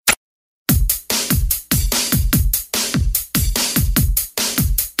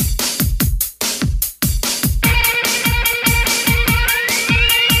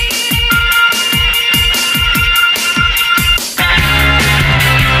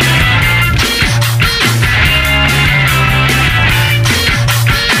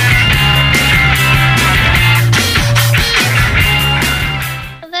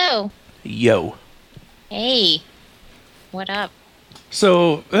Yo. Hey, what up?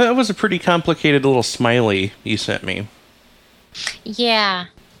 So, that was a pretty complicated little smiley you sent me. Yeah.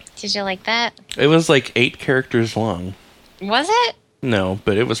 Did you like that? It was like 8 characters long. Was it? No,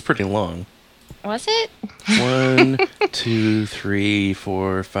 but it was pretty long. Was it? 1, 2, 3,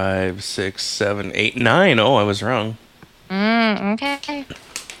 4, 5, 6, 7, 8, 9. Oh, I was wrong. Okay.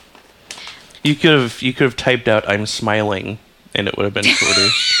 You could have typed out "I'm smiling" and it would have been shorter.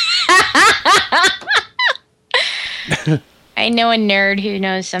 I know a nerd who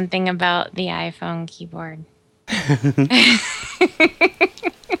knows something about the iPhone keyboard.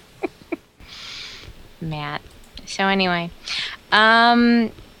 Matt. So anyway,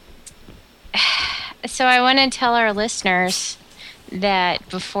 so I want to tell our listeners that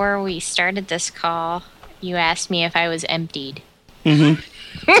before we started this call, you asked me if I was emptied. Mm-hmm.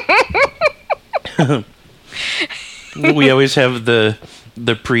 We always have the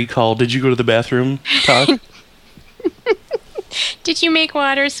pre-call. Did you go to the bathroom talk? Did you make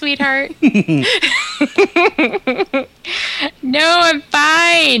water, sweetheart? No, I'm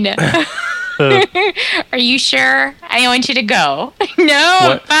fine. Are you sure? I want you to go. No,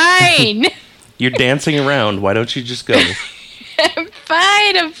 What? I'm fine. You're dancing around. Why don't you just go?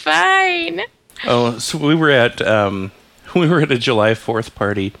 I'm fine. Oh, so we were at a July 4th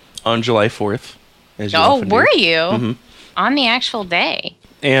party on July 4th. As you Oh, often do. were you? Mhm. On the actual day?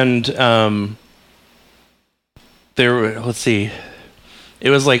 And there were, let's see, it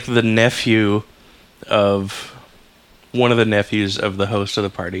was like the nephew of one of the nephews of the host of the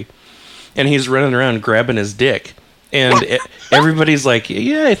party, and he's running around grabbing his dick, and everybody's like,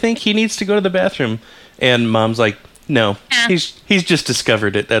 yeah, I think he needs to go to the bathroom, and mom's like, no, he's just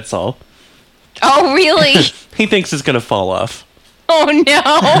discovered it, that's all. Oh, really? He thinks it's gonna fall off. Oh,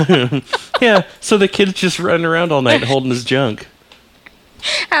 no. Yeah, so the kid's just running around all night holding his junk.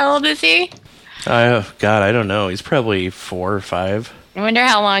 How old is he? God, I don't know. He's probably 4 or 5. I wonder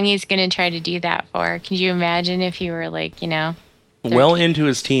how long he's going to try to do that for. Can you imagine if you were like, 13? Well into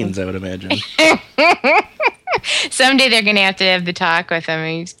his teens, I would imagine. Someday they're going to have the talk with him,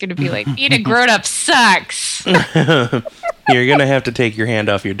 and he's going to be like, being a grown-up sucks. You're gonna have to take your hand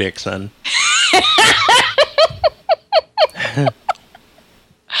off your dick, son.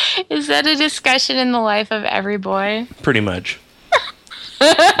 Is that a discussion in the life of every boy? Pretty much.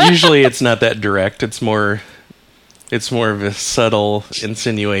 Usually it's not that direct. It's more of a subtle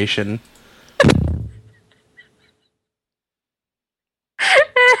insinuation.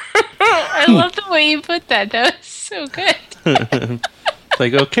 I love the way you put that. That was so good. It's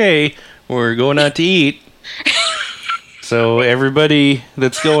like, okay, we're going out to eat. So everybody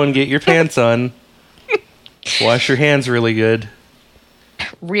that's going, get your pants on. Wash your hands really good.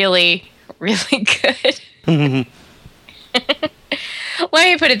 Really, really good. Let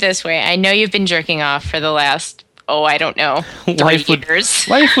me put it this way. I know you've been jerking off for the last, I don't know, 3 years.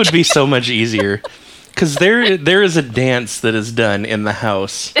 Life would be so much easier. Because there is a dance that is done in the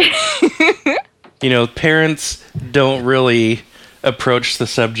house. Parents don't really approach the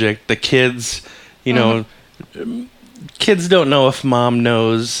subject. The kids, kids don't know if mom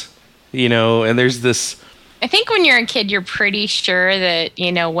knows, and there's this... I think when you're a kid, you're pretty sure that,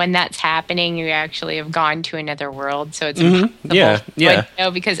 when that's happening, you actually have gone to another world. So it's impossible. Yeah.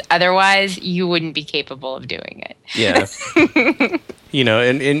 Because otherwise you wouldn't be capable of doing it. Yeah.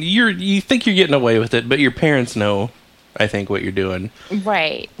 And you think you're getting away with it, but your parents know, I think, what you're doing.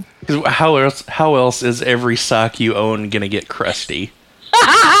 Right. 'Cause how else is every sock you own going to get crusty?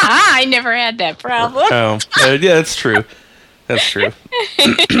 I never had that problem. Oh, yeah, that's true. That's true.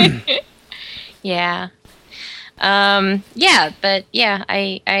 Yeah. I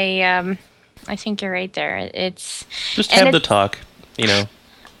think you're right there. It's just have the talk,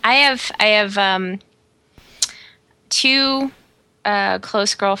 I have 2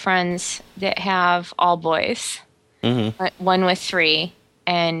 close girlfriends that have all boys. Mm-hmm. One with 3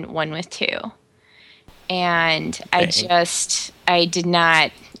 and one with 2. And I did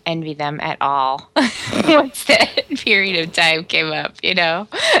not envy them at all once that period of time came up,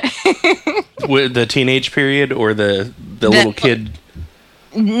 With the teenage period or the little kid?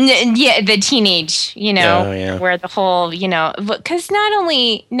 Yeah, the teenage, Oh, yeah. where the whole, because not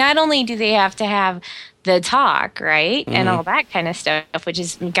only do they have to have the talk, right, and all that kind of stuff, which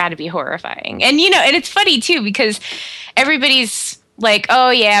has got to be horrifying. And, and it's funny, too, because everybody's like,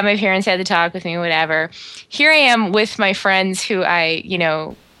 oh, yeah, my parents had the talk with me, whatever. Here I am with my friends who I,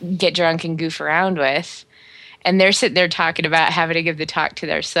 get drunk and goof around with. and they're sitting there talking about having to give the talk to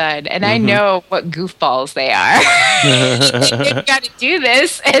their son, and I know what goofballs they are. They've got to do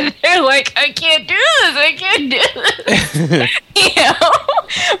this, and they're like, I can't do this,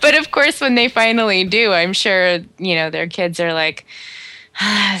 But of course, when they finally do, I'm sure, their kids are like,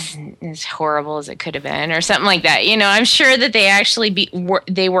 as horrible as it could have been, or something like that. I'm sure that they actually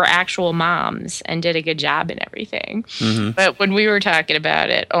they were actual moms and did a good job and everything. But when we were talking about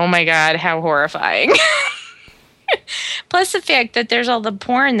it, oh my God, how horrifying. Plus the fact that there's all the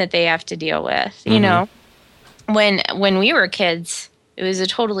porn that they have to deal with, when we were kids, it was a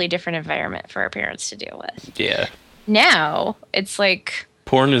totally different environment for our parents to deal with. Yeah. Now it's like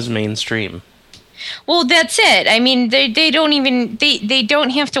porn is mainstream. Well, that's it. I mean, they don't even they don't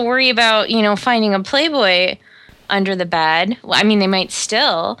have to worry about finding a Playboy under the bed. Well, I mean, they might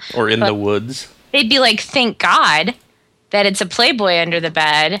still, or in the woods. They'd be like, thank God that it's a Playboy under the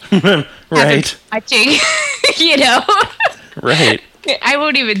bed. Right. Watching, Right. I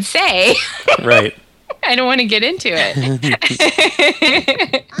won't even say. Right. I don't want to get into it.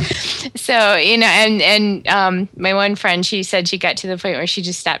 So, and my one friend, she said she got to the point where she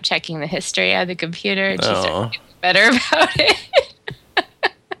just stopped checking the history of the computer and she started getting better about it.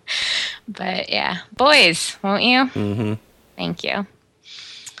 But yeah, boys, won't you? Mm-hmm. Thank you.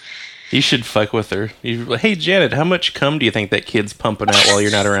 You should fuck with her. Hey, Janet, how much cum do you think that kid's pumping out while you're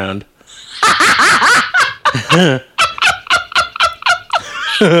not around?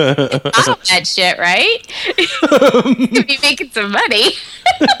 That shit, right? You'd be making some money.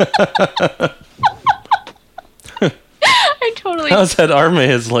 I totally. How's that arm of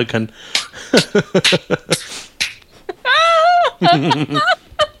his looking?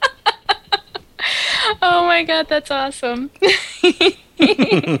 Oh my God, that's awesome.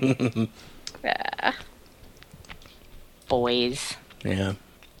 Boys. Yeah.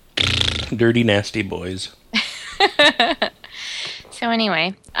 Dirty, nasty boys. So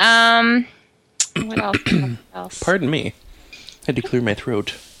anyway, what else? Pardon me. I had to clear my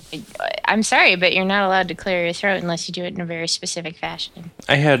throat. I'm sorry, but you're not allowed to clear your throat unless you do it in a very specific fashion.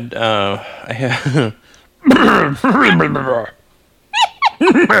 I had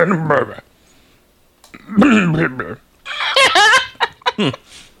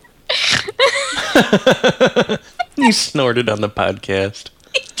You snorted on the podcast.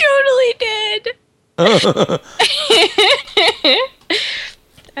 I totally did.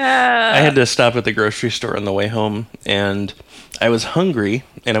 I had to stop at the grocery store on the way home, and I was hungry,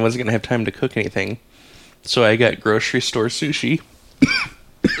 and I wasn't going to have time to cook anything. So I got grocery store sushi.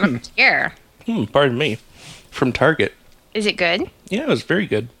 Here. Pardon me. From Target. Is it good? Yeah, it was very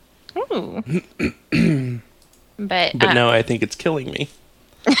good. Ooh. But now I think it's killing me.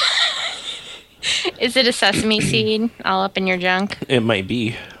 Is it a sesame seed all up in your junk? It might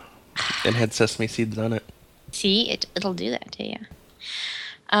be. It had sesame seeds on it. See, it'll do that to you.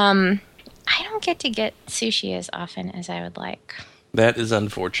 I don't get to get sushi as often as I would like. That is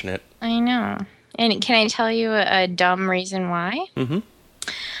unfortunate. I know. And can I tell you a dumb reason why? Mm-hmm.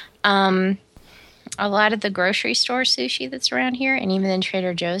 A lot of the grocery store sushi that's around here, and even the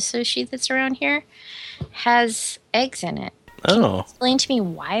Trader Joe's sushi that's around here, has eggs in it. Can you explain to me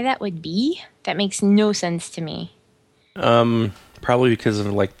why that would be? That makes no sense to me. Probably because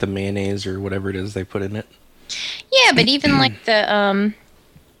of like the mayonnaise or whatever it is they put in it. Yeah, but even like the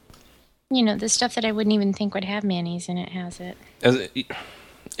the stuff that I wouldn't even think would have mayonnaise in it has it.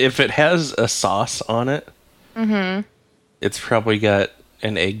 If it has a sauce on it, it's probably got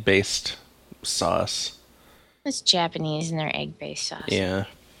an egg-based sauce. It's Japanese and their egg-based sauce. Yeah.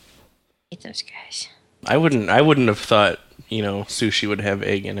 I hate those guys. I wouldn't have thought, sushi would have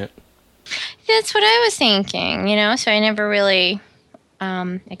egg in it. That's what I was thinking, so I never really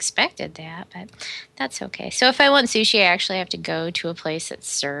expected that, but that's okay. So if I want sushi, I actually have to go to a place that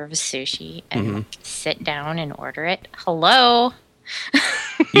serves sushi and sit down and order it. Hello?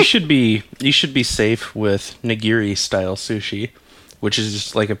 You should be safe with nigiri style sushi, which is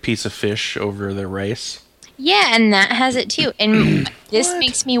just like a piece of fish over the rice. Yeah, and that has it too. And this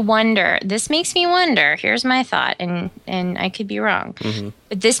makes me wonder. Here's my thought, and I could be wrong.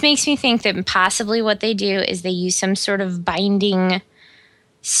 But this makes me think that possibly what they do is they use some sort of binding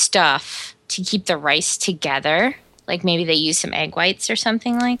stuff to keep the rice together. Like maybe they use some egg whites or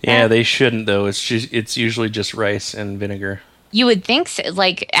something like that. Yeah, they shouldn't though. It's usually just rice and vinegar. You would think so,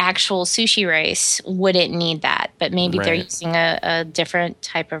 like actual sushi rice wouldn't need that, but maybe they're using a different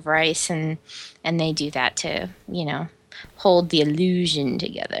type of rice and they do that to, hold the illusion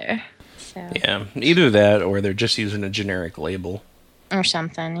together. So. Yeah, either that or they're just using a generic label. Or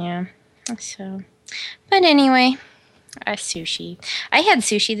something, yeah. So, but anyway, sushi. I had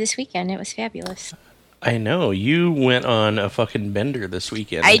sushi this weekend. It was fabulous. I know. You went on a fucking bender this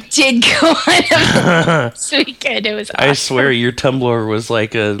weekend. I did go on a bender this weekend. It was awesome. I swear your Tumblr was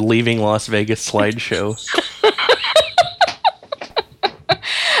like a Leaving Las Vegas slideshow.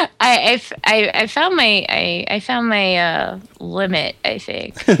 I found my limit, I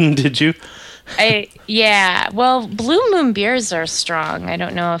think. Did you? Yeah. Well, Blue Moon beers are strong. I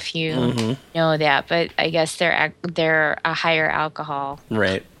don't know if you know that, but I guess they're a higher alcohol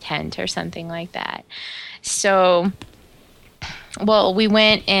content or something like that. So, well, we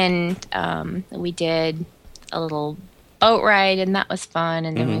went and we did a little boat ride, and that was fun.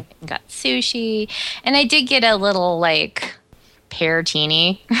 And then we got sushi, and I did get a little like pear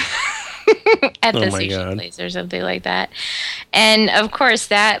teeny at the sushi place or something like that. And of course,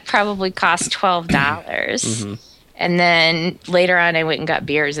 that probably cost $12. And then later on, I went and got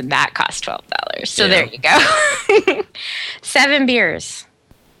beers, and that cost $12. So there you go. 7 beers.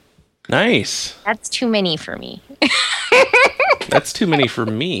 Nice. That's too many for me. That's too many for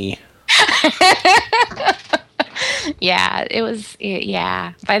me. Yeah, it was.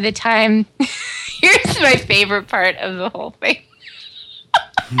 Yeah. By the time, here's my favorite part of the whole thing.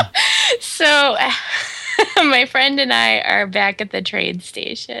 So, my friend and I are back at the train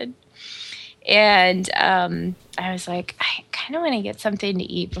station, and I was like, I kind of want to get something to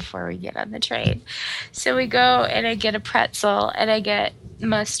eat before we get on the train. So we go, and I get a pretzel, and I get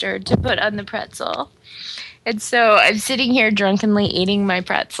mustard to put on the pretzel. And so I'm sitting here drunkenly eating my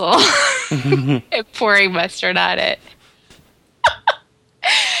pretzel and pouring mustard on it.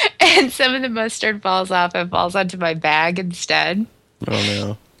 And some of the mustard falls off and falls onto my bag instead. Oh,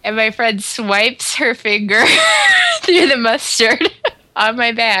 no. And my friend swipes her finger through the mustard on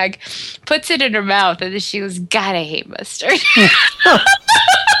my bag, puts it in her mouth, and then she goes, God, I hate mustard.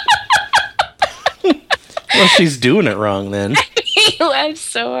 Well, she's doing it wrong then. He laughed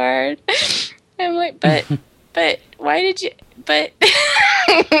so hard. I'm like, but why did you, but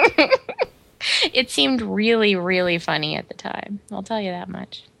it seemed really, really funny at the time. I'll tell you that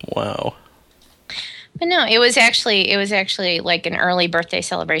much. Wow. But no, it was actually like an early birthday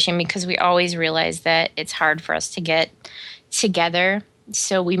celebration, because we always realize that it's hard for us to get together.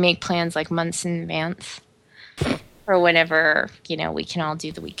 So we make plans like months in advance for whenever, we can all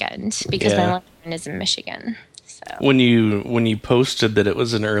do the weekend, because my one friend is in Michigan. So when you posted that it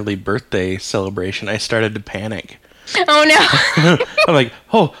was an early birthday celebration, I started to panic. Oh no. I'm like,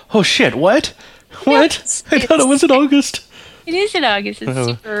 oh shit, what? What? I thought it was in August. It is in August. It's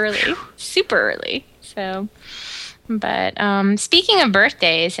super early. Super early. So, but speaking of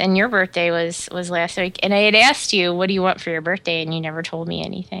birthdays, and your birthday was last week, and I had asked you, what do you want for your birthday, and you never told me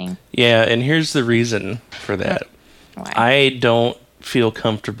anything. Yeah, and here's the reason for that. Why? I don't feel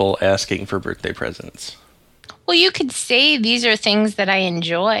comfortable asking for birthday presents. Well, you could say these are things that I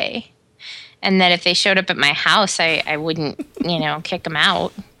enjoy, and that if they showed up at my house, I wouldn't, kick them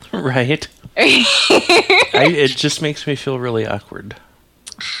out. Right. It just makes me feel really awkward.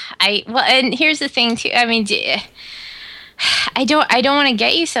 And here's the thing too. I mean, I don't want to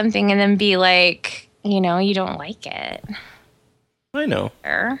get you something and then be like, you don't like it. I know.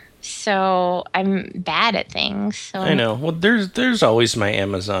 So I'm bad at things. So I know. Well, there's always my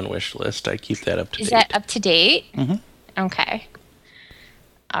Amazon wish list. I keep that up to date. Is that up to date? Mm-hmm. Okay.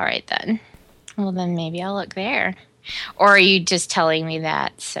 All right then. Well, then maybe I'll look there. Or are you just telling me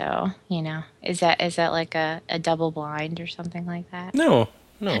that? So, is that like a double blind or something like that? No.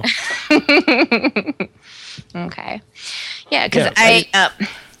 Okay. Yeah, because I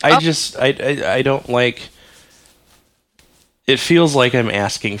don't like. It feels like I'm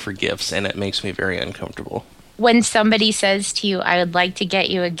asking for gifts, and it makes me very uncomfortable. When somebody says to you, I would like to get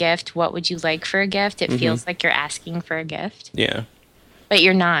you a gift, what would you like for a gift? It feels like you're asking for a gift. Yeah. But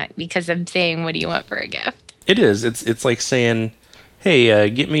you're not, because I'm saying, what do you want for a gift? It is. It's like saying, hey,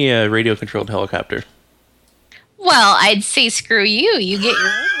 get me a radio-controlled helicopter. Well, I'd say screw you. You get your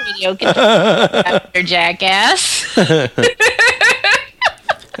own radio-controlled helicopter, jackass.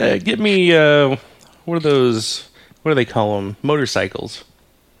 Get me, what are those, what do they call them? Motorcycles.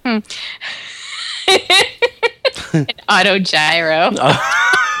 An auto gyro.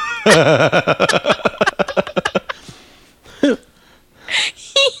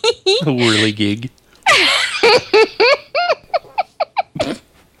 A whirly gig.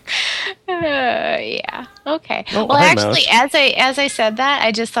 Yeah. Okay. Oh, well, hi, actually, Mouse. as I said that,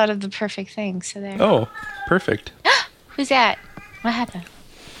 I just thought of the perfect thing. So there. Oh, perfect. Who's that? What happened?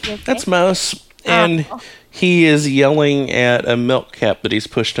 You okay? That's Mouse, and he is yelling at a milk cap that he's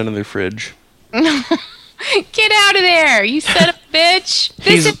pushed under the fridge. Get out of there, you son of a bitch!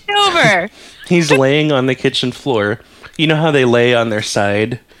 This is over. He's laying on the kitchen floor. You know how they lay on their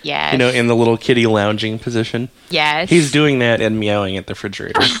side Yes. You know, in the little kitty lounging position. Yes. He's doing that and meowing at the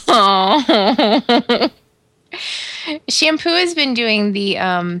refrigerator. Oh. Shampoo has been doing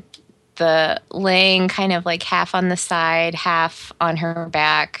the laying kind of like half on the side, half on her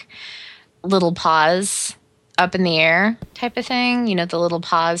back, little paws up in the air type of thing. You know, the little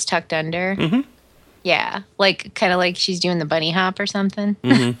paws tucked under. Mm-hmm. Yeah, like kind of like she's doing the bunny hop or something.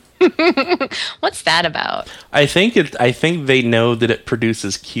 Mm-hmm. What's that about? I think they know that it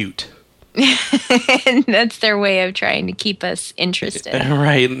produces cute. And that's their way of trying to keep us interested.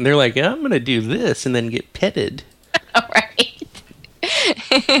 Right. And they're like, I'm going to do this and then get petted. All right.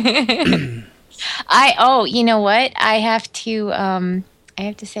 You know what? I have to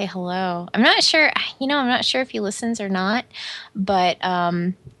say hello. I'm not sure if he listens or not, but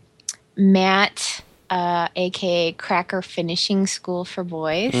Matt, aka Cracker Finishing School for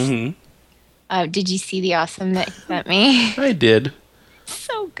Boys. Mm-hmm. Did you see the awesome that he sent me? I did.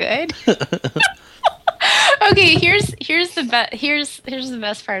 So good. Okay, here's the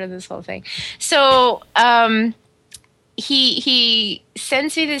best part of this whole thing. So, he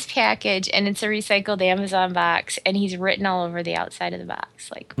sends me this package, and it's a recycled Amazon box, and he's written all over the outside of the box,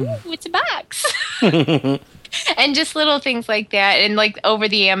 like, "Ooh, it's a box." And just little things like that, and like over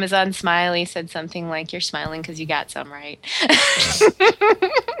the Amazon smiley said something like, "You're smiling because you got some, right?"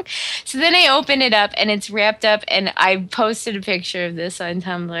 So then I open it up, and it's wrapped up, and I posted a picture of this on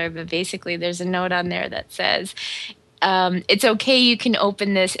Tumblr, but basically there's a note on there that says, "It's okay, you can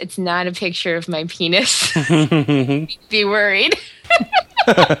open this. It's not a picture of my penis." Be worried.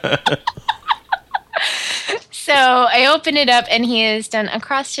 So I open it up, and he has done a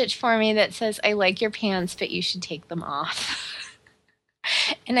cross stitch for me that says, "I like your pants, but you should take them off."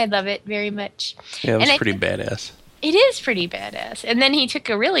 And I love it very much. Yeah, that's pretty badass. It is pretty badass. And then he took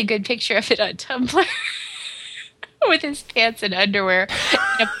a really good picture of it on Tumblr with his pants and underwear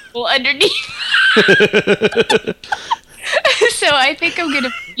and a pool underneath. So I think I'm going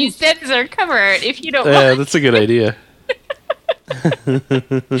to use that as our cover art, if you don't mind. Yeah, that's a good idea.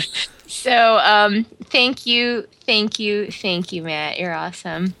 So, thank you, Matt. You're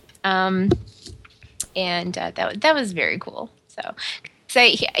awesome. And that was very cool. So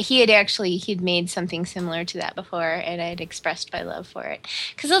he'd made something similar to that before, and I'd expressed my love for it.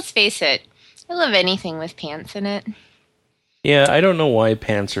 Because let's face it, I love anything with pants in it. Yeah, I don't know why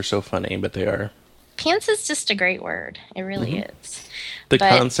pants are so funny, but they are. Pants is just a great word. It really is. The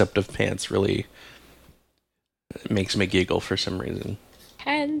concept of pants really makes me giggle for some reason.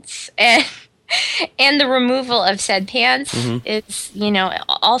 Pants and the removal of said pants is,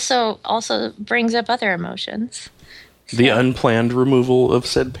 also brings up other emotions. So, the unplanned removal of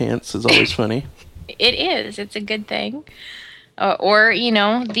said pants is always funny. It is. It's a good thing. Or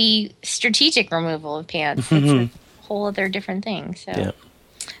the strategic removal of pants. It's a whole other different thing. So, yeah.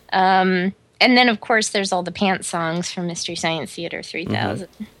 And then, of course, there's all the pants songs from Mystery Science Theater 3000.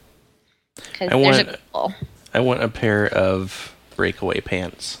 I want a pair of breakaway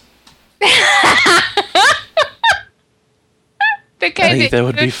pants. I think that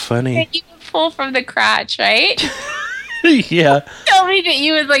would be funny. That you would pull from the crotch, right? Yeah. Tell me that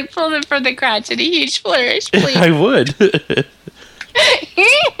you would pull them from the crotch in a huge flourish, please. I would.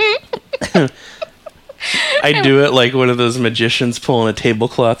 I'd do it like one of those magicians pulling a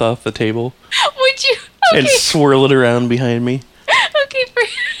tablecloth off the table. Would you? Okay. And swirl it around behind me.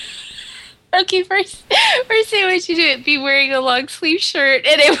 First say what you do it. Be wearing a long sleeve shirt,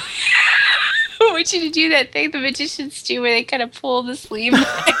 and I want you to do that thing the magicians do where they kind of pull the sleeve.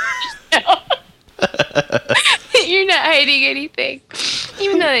 You're not hiding anything,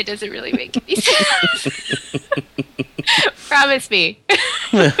 even though that doesn't really make any sense. Promise me.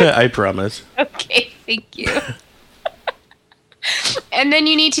 I promise. Okay, thank you. And then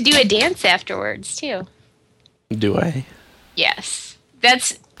you need to do a dance afterwards too. Do I? Yes.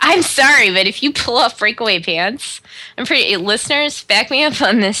 I'm sorry, but if you pull off breakaway pants, listeners, back me up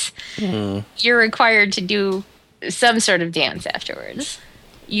on this. You're required to do some sort of dance afterwards.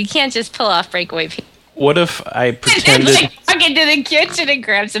 You can't just pull off breakaway pants. What if I pretended... And walk into the kitchen and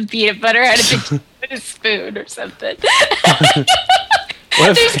grab some peanut butter out of a spoon or something.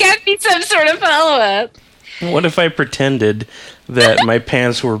 There's got to be some sort of follow-up. What if I pretended that my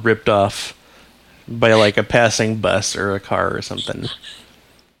pants were ripped off by a passing bus or a car or something?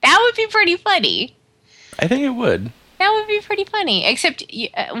 That would be pretty funny. I think it would. That would be pretty funny. Except,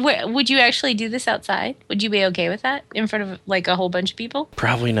 would you actually do this outside? Would you be okay with that in front of a whole bunch of people?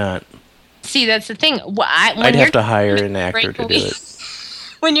 Probably not. See, that's the thing. I'd have to hire an actor to do it.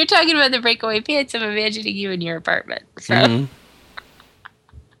 When you're talking about the breakaway pants, I'm imagining you in your apartment. So.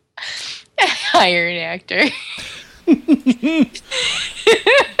 Hire an actor.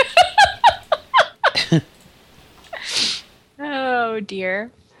 Oh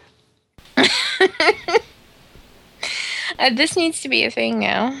dear. This needs to be a thing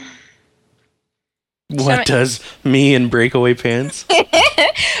now. What does me and breakaway pants?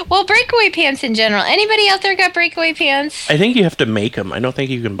 Well, breakaway pants in general. Anybody out there got breakaway pants? I think you have to make them. I don't think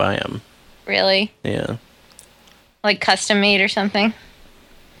you can buy them. Really? Yeah. Like custom made or something?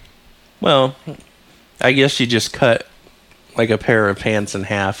 Well, I guess you just cut like a pair of pants in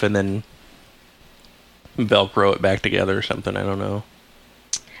half and then Velcro it back together or something. I don't know.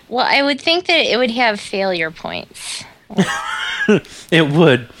 Well, I would think that it would have failure points. It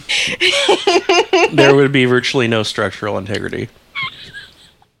would. There would be virtually no structural integrity.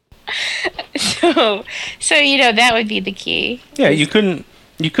 So that would be the key. Yeah, you couldn't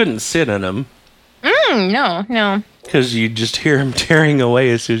sit in them. No. Because you just hear them tearing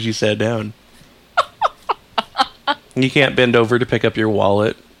away as soon as you sat down. You can't bend over to pick up your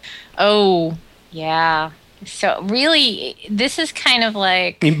wallet. Oh, yeah. So really, this is kind of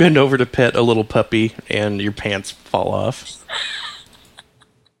like... You bend over to pet a little puppy and your pants fall off.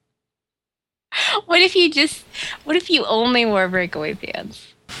 What if you only wore breakaway pants?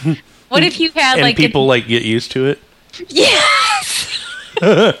 What if you had and like... people get used to it? Yes!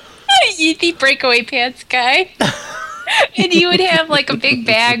 You'd be breakaway pants guy. And you would have like a big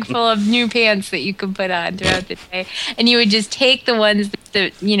bag full of new pants that you could put on throughout the day. And you would just take the ones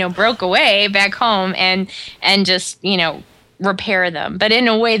that broke away back home and just, repair them. But in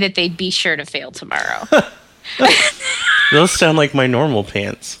a way that they'd be sure to fail tomorrow. Those sound like my normal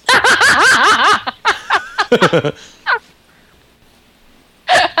pants.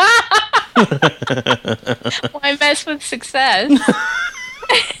 Why mess with success?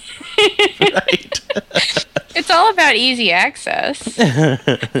 Right. It's all about easy access.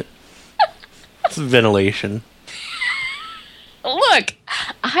 It's ventilation. Look,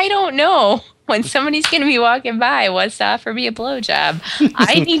 I don't know when somebody's going to be walking by wants to offer me a blowjob.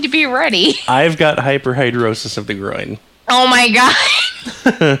 I need to be ready. I've got hyperhidrosis of the groin. Oh my god.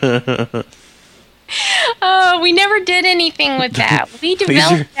 We never did anything with that. We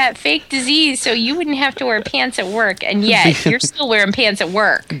developed that fake disease so you wouldn't have to wear pants at work, and yet you're still wearing pants at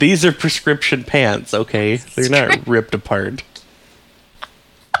work. These are prescription pants, okay? They're not ripped apart.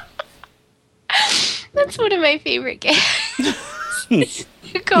 That's one of my favorite games.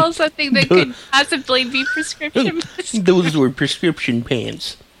 You call something that could possibly be prescription pants. Those were prescription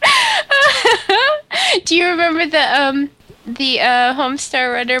pants. Do you remember the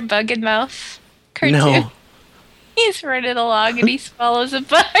Homestar Runner Bug and Mouth cartoon? No. He's running along and he swallows a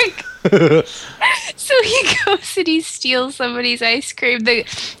bug. So he goes and he steals somebody's ice cream, the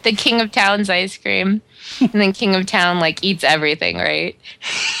King of Town's ice cream. And then King of Town eats everything, right?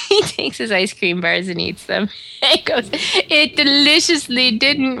 He takes his ice cream bars and eats them. And he goes, "It deliciously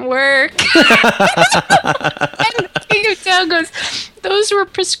didn't work." And King of Town goes, "Those were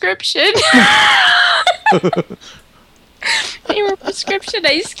prescription." They were prescription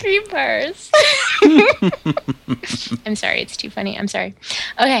ice cream bars. I'm sorry, it's too funny. I'm sorry.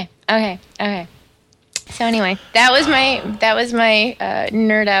 Okay. So anyway, that was my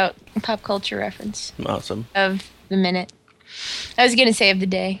nerd out pop culture reference. Awesome. Of the minute. I was gonna say of the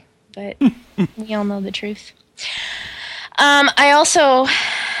day, but we all know the truth. I also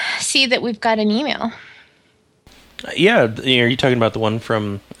see that we've got an email. Yeah, are you talking about the one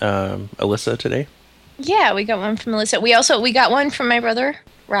from Alyssa today? Yeah, we got one from Alyssa. We got one from my brother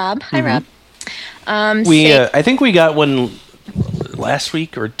Rob. Hi, Rob. I think we got one last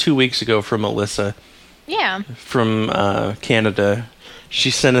week or 2 weeks ago from Alyssa. Yeah. From Canada. She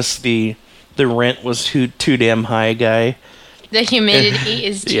sent us the rent was too damn high guy. The humidity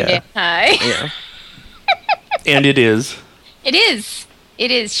is too damn high. Yeah. And it is. It is.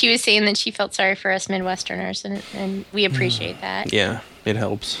 She was saying that she felt sorry for us Midwesterners, and we appreciate that. Yeah, it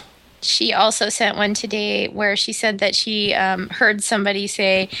helps. She also sent one today where she said that she heard somebody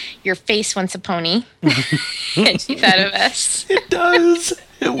say, "Your face wants a pony." And she thought of us. It does.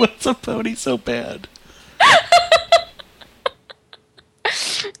 It wants a pony so bad.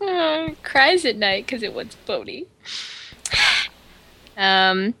 Cries at night because it wants a pony.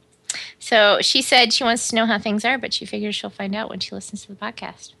 So she said she wants to know how things are, but she figures she'll find out when she listens to the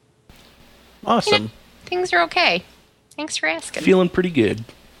podcast. Awesome. Things are okay. Thanks for asking. Feeling pretty good.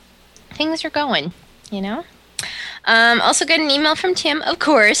 Things are going, Also got an email from Tim, of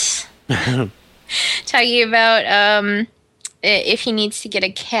course, talking about if he needs to get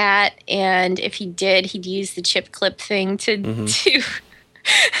a cat, and if he did, he'd use the chip clip thing to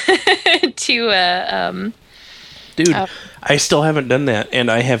Dude, I still haven't done that,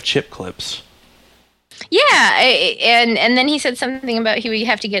 and I have chip clips. Yeah, and then he said something about he would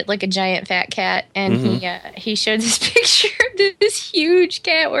have to get like a giant fat cat, and he showed this picture of this huge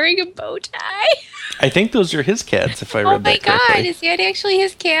cat wearing a bow tie. I think those are his cats, if I read that correctly. Oh my god, is that actually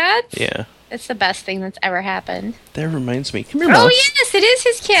his cats? Yeah. It's the best thing that's ever happened. That reminds me. Come here, Mouse. Oh yes, it is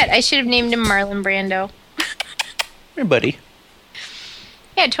his cat. I should have named him Marlon Brando. Here, buddy.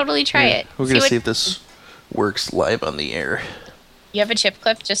 Yeah, totally try it. We're going to see if this works live on the air. You have a chip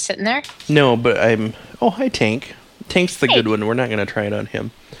clip just sitting there? No, but I'm... Oh, hi, Tank. Tank's the good one. We're not going to try it on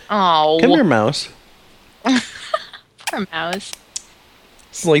him. Oh. Come here, Mouse. Poor Mouse.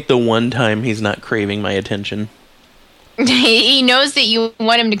 It's like the one time he's not craving my attention. He knows that you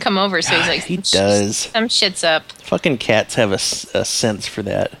want him to come over, so he's like... He does. Some shit's up. Fucking cats have a sense for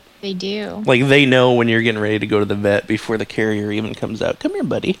that. They do. Like, they know when you're getting ready to go to the vet before the carrier even comes out. Come here,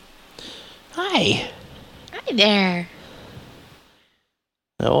 buddy. Hi. Hi there.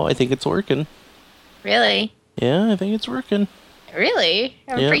 Oh, I think it's working. Really? Yeah, I think it's working. Really?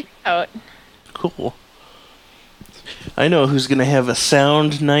 I'm freaked out. Cool. I know who's going to have a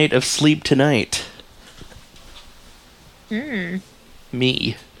sound night of sleep tonight.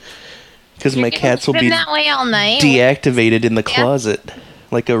 Me. Because my cats will be that way all night? deactivated in the closet.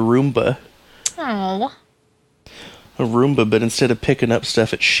 Like a Roomba. Oh. A Roomba, but instead of picking up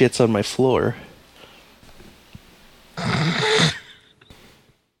stuff, it shits on my floor.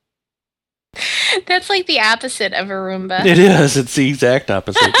 That's like the opposite of a Roomba. It is. It's the exact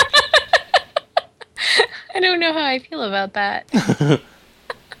opposite. I don't know how I feel about that.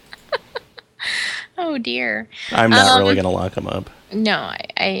 Oh, dear. I'm not really going to lock them up. No,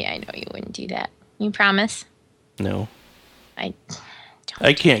 I know you wouldn't do that. You promise? No.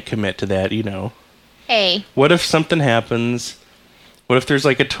 I can't commit to that, you know. Hey. What if something happens? What if there's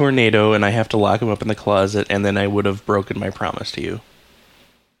like a tornado and I have to lock them up in the closet and then I would have broken my promise to you?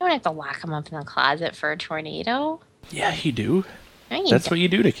 You don't have to lock them up in the closet for a tornado. Yeah, you do. No, That's what you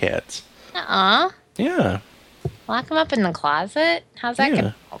do to cats. Yeah. Lock them up in the closet? How's that going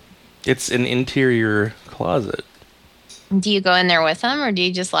to help? It's an interior closet. Do you go in there with them, or do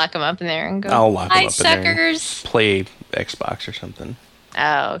you just lock them up in there and go, I'll lock them hi, up suckers. in there and play Xbox or something.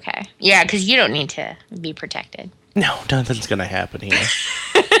 Oh, okay. Yeah, because you don't need to be protected. No, nothing's going to happen here.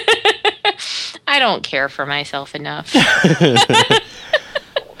 I don't care for myself enough.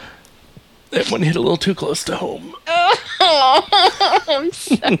 That one hit a little too close to home. Oh, I'm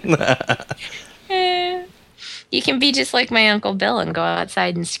sorry. You can be just like my Uncle Bill and go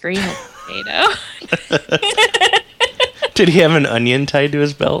outside and scream at the potato. Did he have an onion tied to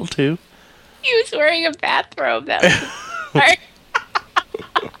his belt, too? He was wearing a bathrobe. That was hard.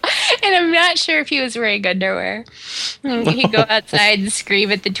 And I'm not sure if he was wearing underwear. He'd go outside and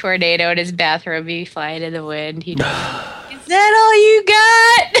scream at the tornado, and his bathrobe would be flying in the wind. He'd is that all you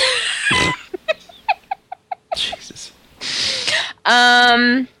got? Jesus.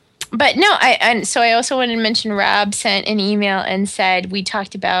 But no, so I also wanted to mention Rob sent an email and said we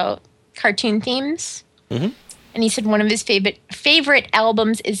talked about cartoon themes. Mm-hmm. And he said one of his favorite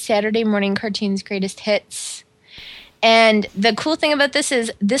albums is Saturday Morning Cartoons Greatest Hits. And the cool thing about this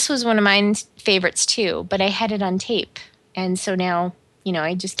is this was one of my favorites too, but I had it on tape. And so now,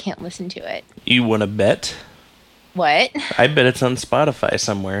 I just can't listen to it. You want to bet? What? I bet it's on Spotify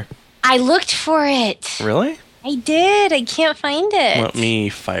somewhere. I looked for it. Really? I did. I can't find it. Let me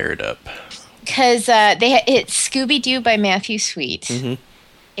fire it up. Because it's Scooby-Doo by Matthew Sweet. Mm-hmm.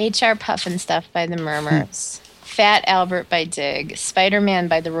 H.R. Pufnstuf by the Murmurs. Fat Albert by Dig. Spider-Man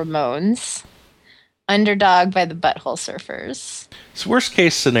by the Ramones. Underdog by the Butthole Surfers. So worst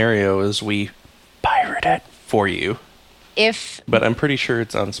case scenario is we pirate it for you. But I'm pretty sure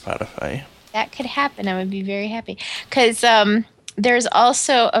it's on Spotify. That could happen. I would be very happy. Because there's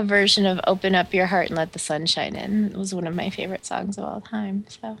also a version of Open Up Your Heart and Let the Sun Shine In. It was one of my favorite songs of all time.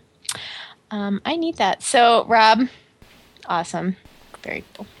 So I need that. So, Rob, awesome. Very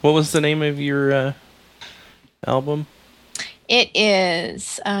cool. What was the name of your album? It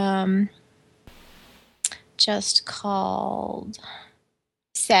is just called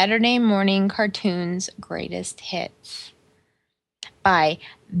Saturday Morning Cartoons Greatest Hits by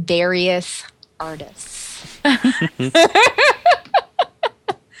various artists.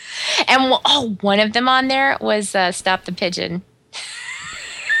 And one of them on there was Stop the Pigeon.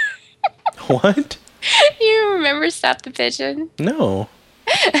 What? You remember Stop the Pigeon? No.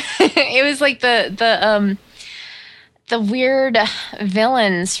 It was like the the weird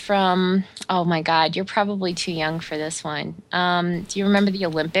villains from, oh my God, you're probably too young for this one. Do you remember the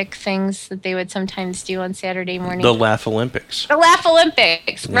Olympic things that they would sometimes do on Saturday morning? The Laugh Olympics. The Laugh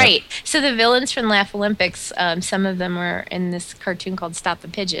Olympics, Yep. right. So the villains from Laugh Olympics, some of them were in this cartoon called Stop the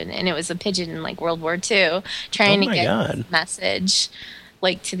Pigeon, and it was a pigeon in like World War II trying to get a message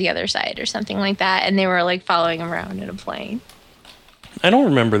like to the other side or something like that, and they were like following him around in a plane. I don't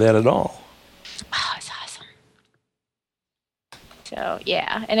remember that at all. Oh, it's awesome. So,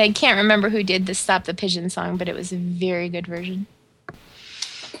 yeah. And I can't remember who did the Stop the Pigeon song, but it was a very good version.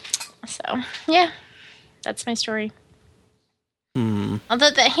 So, yeah. That's my story.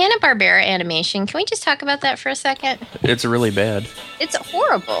 Although the Hanna-Barbera animation, can we just talk about that for a second? It's really bad. It's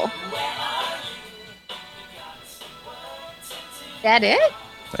horrible. That it?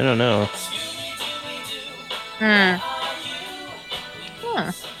 I don't know.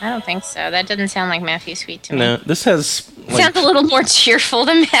 I don't think so. That doesn't sound like Matthew Sweet to me. No, this has... Sounds a little more cheerful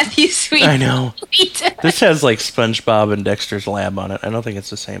than Matthew Sweet. I know. This has like SpongeBob and Dexter's Lab on it. I don't think it's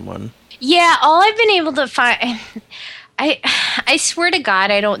the same one. Yeah, all I've been able to find... I swear to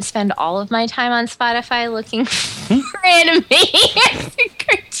God, I don't spend all of my time on Spotify looking for anime and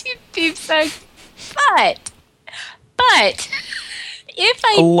cartoon theme songs. But if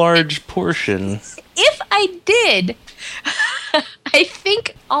I... A large portion. If I did... I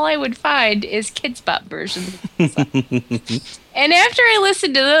think all I would find is Kids Bop versions. And after I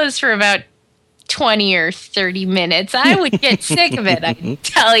listened to those for about 20 or 30 minutes, I would get sick of it, I can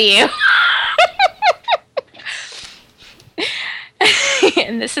tell you.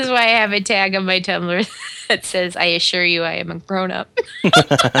 And this is why I have a tag on my Tumblr that says, I assure you I am a grown-up.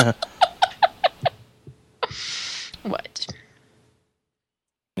 What?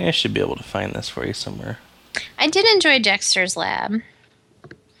 I should be able to find this for you somewhere. I did enjoy Dexter's Lab.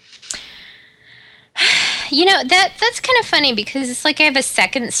 You know, that's kind of funny because it's like I have a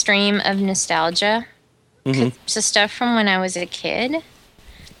second stream of nostalgia. It's the stuff from when I was a kid.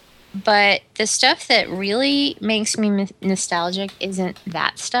 But the stuff that really makes me nostalgic isn't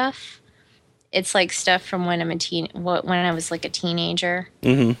that stuff. It's like stuff from when when I was like a teenager.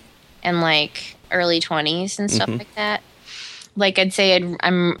 And like early 20s and stuff like that. Like, I'd say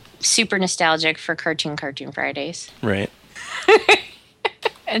I'm super nostalgic for Cartoon Fridays. Right.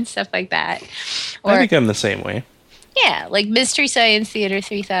 And stuff like that. I think I'm the same way. Yeah, like Mystery Science Theater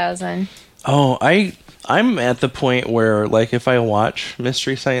 3000. Oh, I'm at the point where, like, if I watch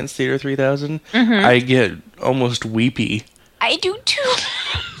Mystery Science Theater 3000, I get almost weepy. I do, too.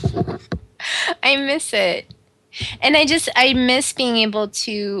 I miss it. And I miss being able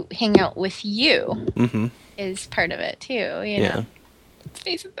to hang out with you. Is part of it too, you know.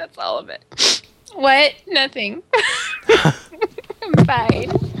 Face it, that's all of it. What? Nothing. I'm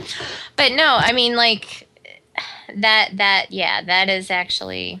fine. But no, I mean, like that is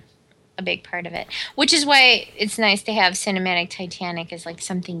actually a big part of it. Which is why it's nice to have Cinematic Titanic as like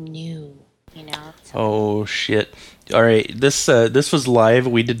something new, you know. Oh shit! All right, this was live.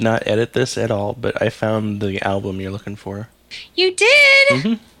 We did not edit this at all, but I found the album you're looking for. You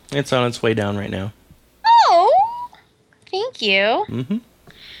did? It's on its way down right now. Oh, thank you.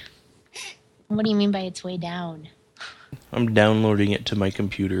 What do you mean by its way down? I'm downloading it to my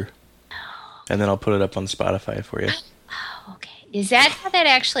computer. And then I'll put it up on Spotify for you. Oh, okay. Is that how that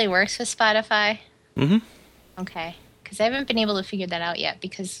actually works with Spotify? Okay. Because I haven't been able to figure that out yet.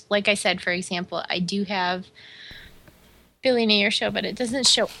 Because, like I said, for example, I do have Billionaire Show, but it doesn't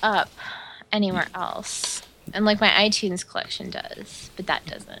show up anywhere else. And, like, my iTunes collection does, but that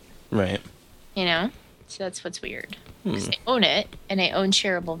doesn't. Right. You know? So that's what's weird. Because I own it, and I own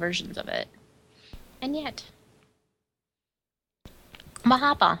shareable versions of it. And yet.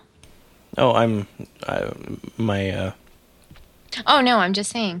 Mahapa. Oh, Oh, no, I'm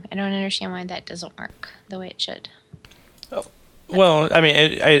just saying. I don't understand why that doesn't work the way it should. Oh, well, I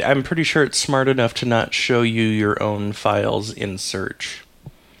mean, I'm pretty sure it's smart enough to not show you your own files in search.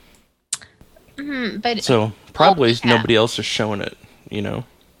 But so probably nobody else is showing it, you know?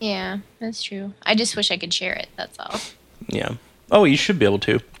 Yeah, that's true. I just wish I could share it, that's all. Yeah. Oh, you should be able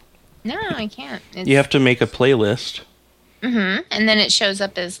to. No, I can't. You have to make a playlist. And then it shows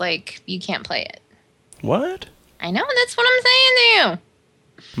up as, like, you can't play it. What? I know, that's what I'm saying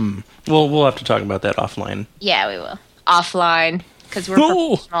to you. Well, we'll have to talk about that offline. Yeah, we will. Offline, because we're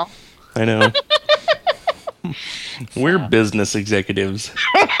professional. I know. We're business executives.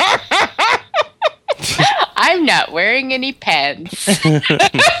 I'm not wearing any pants.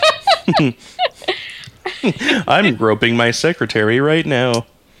 I'm groping my secretary right now.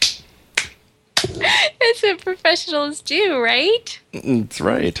 That's what professionals do, right? That's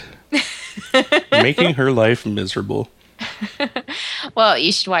right. Making her life miserable. Well,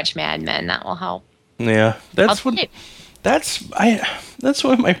 you should watch Mad Men. That will help. Yeah, that's one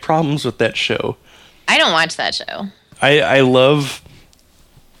of my problems with that show. I don't watch that show. I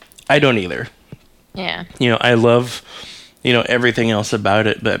don't either. Yeah. I love, everything else about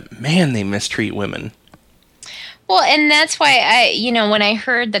it, but man, they mistreat women. Well, and that's why when I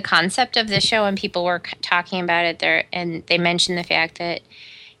heard the concept of the show and people were talking about it there, and they mentioned the fact that,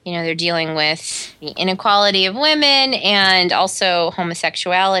 they're dealing with the inequality of women and also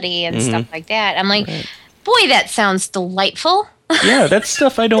homosexuality and stuff like that. I'm like, boy, that sounds delightful. Yeah, that's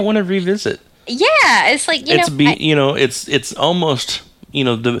stuff I don't want to revisit. Yeah, it's like, it's almost,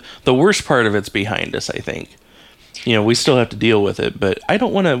 the worst part of it's behind us, I think. We still have to deal with it, but I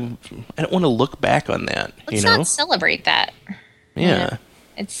don't want to look back on that. Let's not celebrate that. Yeah.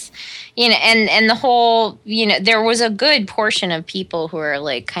 It's, and the whole, there was a good portion of people who are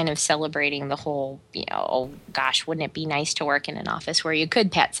like kind of celebrating the whole, oh gosh, wouldn't it be nice to work in an office where you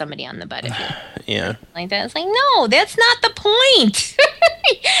could pat somebody on the butt if you yeah. like that? It's like, no, that's not the point.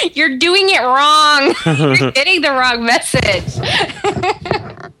 You're doing it wrong. You're getting the wrong message.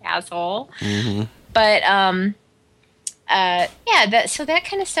 Asshole. Mm-hmm. But so that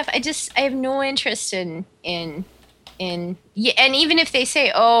kind of stuff, I have no interest in and even if they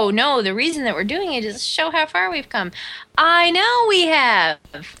say, oh no, the reason that we're doing it is to show how far we've come, I know we have.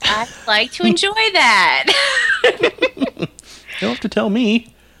 I'd like to enjoy that. You don't have to tell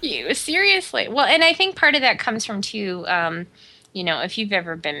me. You seriously. Well, and I think part of that comes from too, if you've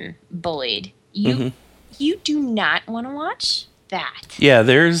ever been bullied, you do not want to watch that. Yeah,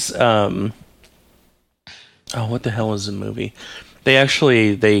 there's what the hell is the movie? They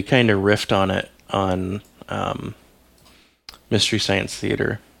kind of riffed on it on Mystery Science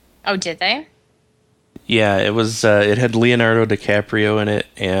Theater. Oh, did they? Yeah, it was. It had Leonardo DiCaprio in it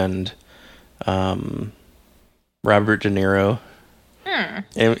and Robert De Niro.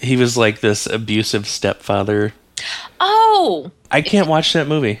 And he was like this abusive stepfather. Oh! I can't watch that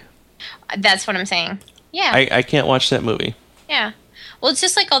movie. That's what I'm saying. Yeah. I can't watch that movie. Yeah. Well, it's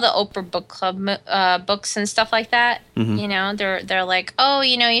just like all the Oprah Book Club books and stuff like that. Mm-hmm. They're like, oh,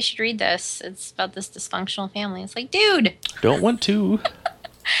 you should read this. It's about this dysfunctional family. It's like, dude. Don't want to.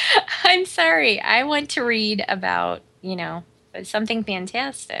 I'm sorry. I want to read about, something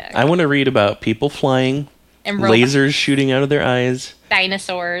fantastic. I want to read about people flying, and lasers shooting out of their eyes,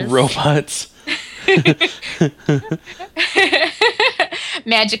 dinosaurs, robots,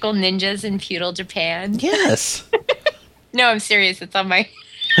 magical ninjas in feudal Japan. Yes. No, I'm serious. It's on my...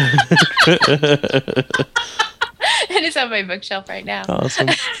 It is on my bookshelf right now. Awesome.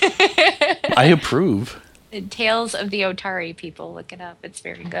 I approve. Tales of the Otari, people. Look it up. It's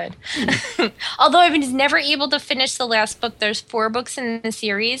very good. Although I was never able to finish the last book. There's 4 books in the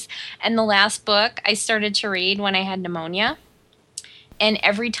series. And the last book I started to read when I had pneumonia. And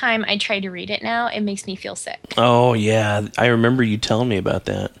every time I try to read it now, it makes me feel sick. Oh, yeah. I remember you telling me about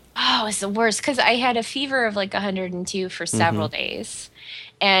that. Oh, it's the worst because I had a fever of like 102 for several days.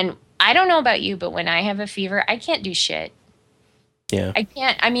 And I don't know about you, but when I have a fever, I can't do shit. Yeah. I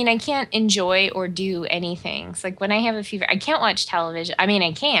can't enjoy or do anything. It's like when I have a fever, I can't watch television. I mean,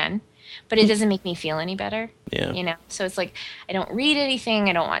 I can, but it doesn't make me feel any better. Yeah. So it's like I don't read anything.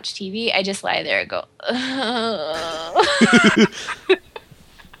 I don't watch TV. I just lie there and go,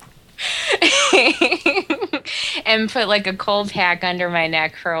 and put like a cold pack under my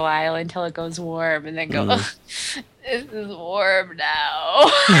neck for a while until it goes warm and then go, this is warm now.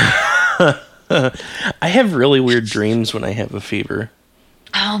 I have really weird dreams when I have a fever.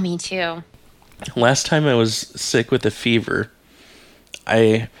 Oh, me too. Last time I was sick with a fever,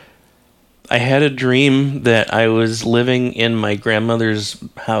 I had a dream that I was living in my grandmother's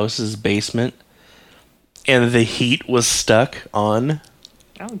house's basement and the heat was stuck on.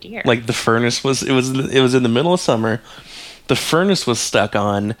 Oh dear. Like the furnace was it was in the middle of summer. The furnace was stuck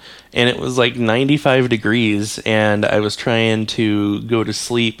on and it was like 95 degrees and I was trying to go to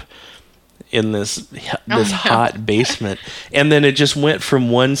sleep in this hot basement. And then it just went from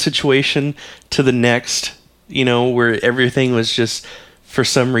one situation to the next, where everything was just, for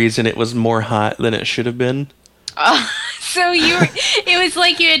some reason, it was more hot than it should have been. Oh, so it was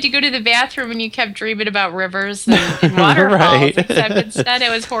like you had to go to the bathroom and you kept dreaming about rivers and waterfalls. Right. Except instead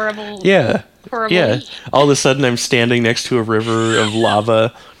it was horrible. Yeah. Horrible. Yeah. All of a sudden I'm standing next to a river of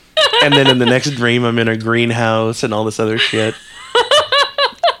lava. And then in the next dream I'm in a greenhouse and all this other shit.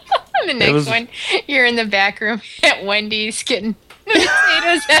 The next one, you're in the back room at Wendy's getting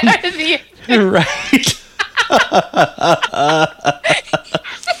potatoes out of the... Right.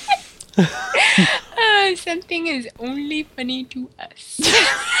 Something is only funny to us.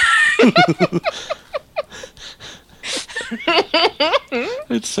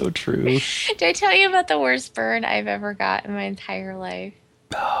 It's so true. Did I tell you about the worst burn I've ever got in my entire life?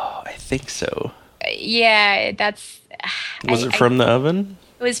 Oh, I think so. Yeah, that's. Was it from the oven?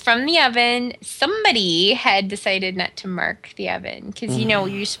 It was from the oven. Somebody had decided not to mark the oven because,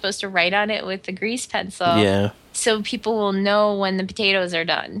 you're supposed to write on it with a grease pencil. Yeah. So people will know when the potatoes are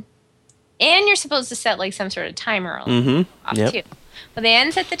done. And you're supposed to set like some sort of timer on off too. But they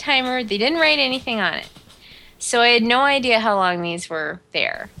hadn't set the timer. They didn't write anything on it. So I had no idea how long these were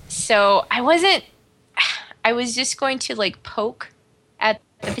there. So I was just going to like poke at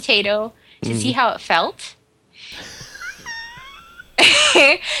the potato to see how it felt.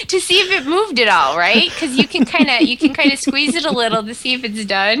 To see if it moved at all, right? Because you can kind of squeeze it a little to see if it's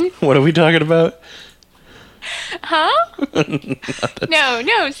done. What are we talking about? Huh?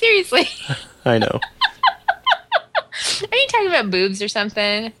 No, seriously. I know. Are you talking about boobs or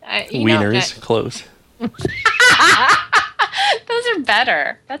something? Wieners, close. Those are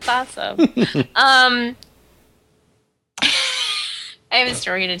better. That's awesome. I have a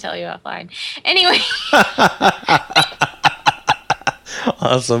story to tell you offline. Anyway.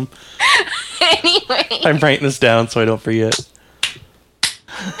 Awesome. Anyway. I'm writing this down so I don't forget.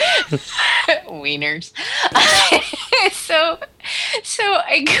 Wieners. So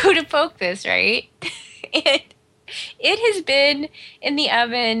I go to poke this, right? And it has been in the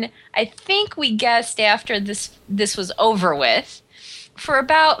oven, I think we guessed after this was over with, for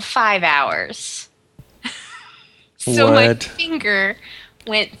about 5 hours. So my finger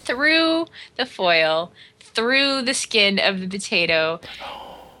went through the foil, through the skin of the potato,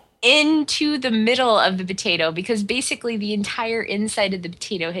 into the middle of the potato, because basically the entire inside of the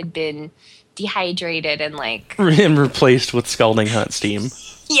potato had been dehydrated and and replaced with scalding hot steam.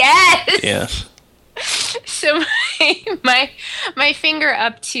 Yes. Yes. So my finger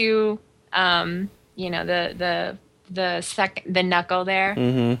up to the knuckle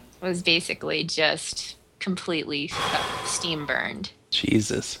there was basically just completely steam burned.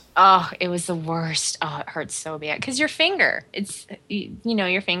 Jesus. Oh, it was the worst. Oh, it hurts so bad because your finger, it's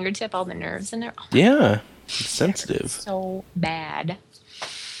your fingertip, all the nerves in there. Oh, yeah, it's sensitive. So bad.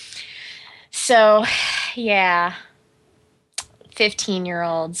 So, yeah,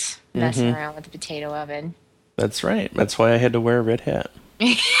 15-year-olds messing around with the potato oven. That's right. That's why I had to wear a red hat.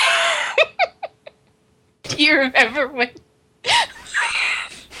 Do you remember when?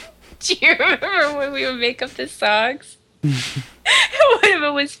 Do you remember when we would make up the songs? One of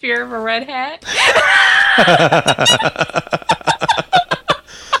it was "Fear of a Red Hat."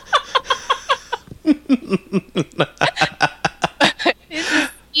 This is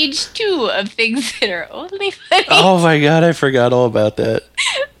stage 2 of things that are only funny. Oh my god, I forgot all about that.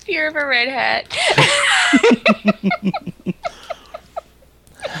 Fear of a Red Hat.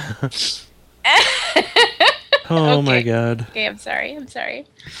 Oh my god. Okay, I'm sorry.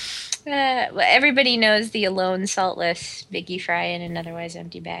 Well, everybody knows the alone, saltless Vicky Fry in an otherwise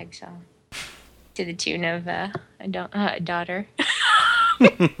empty bag song, to the tune of a daughter.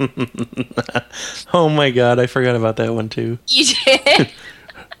 Oh my god, I forgot about that one too. You did?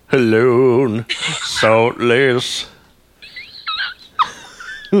 Alone, saltless.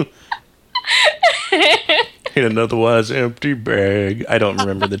 In an otherwise empty bag. I don't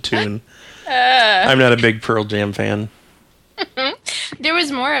remember the tune. I'm not a big Pearl Jam fan. There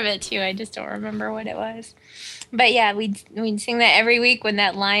was more of it too. I just don't remember what it was. But yeah, we'd sing that every week when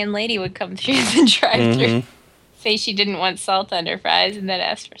that lion lady would come through the drive-thru, say she didn't want salt on her fries, and then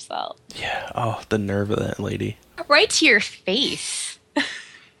ask for salt. Yeah. Oh, the nerve of that lady. Right to your face.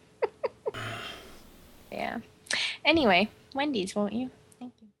 Yeah. Anyway, Wendy's, won't you?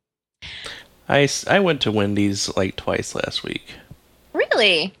 Thank you. I went to Wendy's twice last week.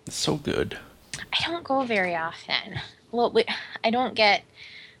 Really? It's so good. I don't go very often. Well, I don't get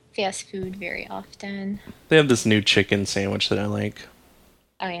fast food very often. They have this new chicken sandwich that I like.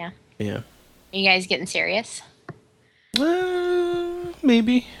 Oh, yeah? Yeah. Are you guys getting serious?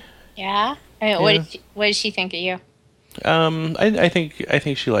 Maybe. Yeah? I mean, Yeah. What does she think of you? I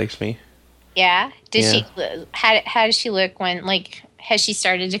think she likes me. Yeah? Yeah. How does she look when, has she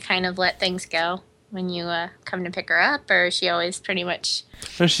started to kind of let things go when you come to pick her up, or is she always pretty much...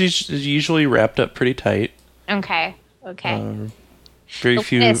 No, she's usually wrapped up pretty tight. Okay. Very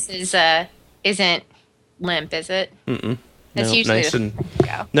few. This isn't limp, is it? Mm-mm. That's no, usually nice and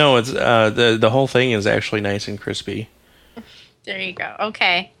go. no. It's the whole thing is actually nice and crispy. There you go.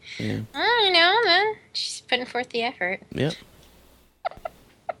 Okay. Yeah. Then she's putting forth the effort. Yep.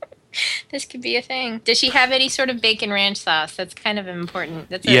 This could be a thing. Does she have any sort of bacon ranch sauce? That's kind of important.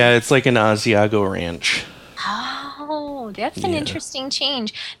 Yeah, it's like an Asiago ranch. Oh, Oh, that's an Yeah. interesting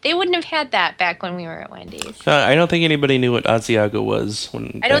change. They wouldn't have had that back when we were at Wendy's. I don't think anybody knew what Asiago was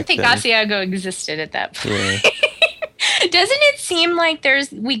when. I don't back think then. Asiago existed at that point. Yeah. Doesn't it seem like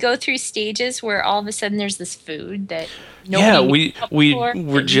we go through stages where all of a sudden there's this food that Yeah, nobody we knew about we before?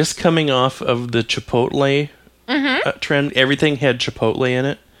 were just coming off of the Chipotle trend. Everything had Chipotle in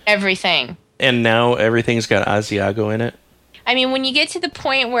it, Everything. and now everything's got Asiago in it. I mean, when you get to the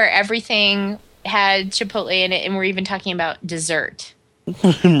point where everything had Chipotle in it, and we're even talking about dessert,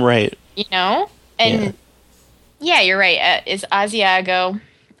 Right. you know? And yeah, you're right. Is Asiago.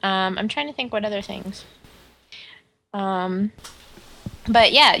 I'm trying to think what other things.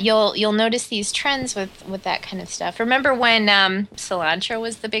 But yeah, you'll notice these trends with that kind of stuff. Remember when cilantro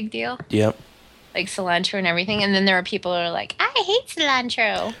was the big deal? Yep. Like cilantro and everything, and then there are people who are like, I hate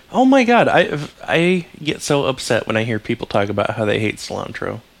cilantro. Oh my god, I get so upset when I hear people talk about how they hate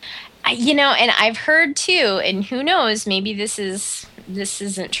cilantro. And I've heard too, and who knows, maybe this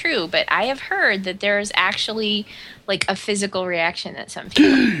isn't true, but I have heard that there's actually like a physical reaction that some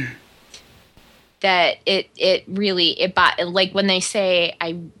people that like when they say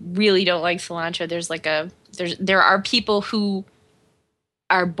I really don't like cilantro, there are people who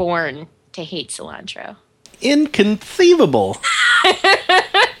are born to hate cilantro. Inconceivable.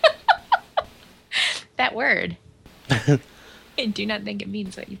 That word. I do not think it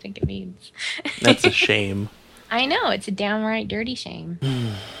means what you think it means. That's a shame. I know, it's a downright dirty shame.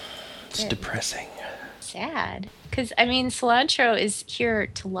 It's depressing. Sad. Because, I mean, cilantro is here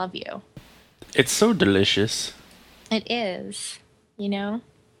to love you. It's so delicious. It is.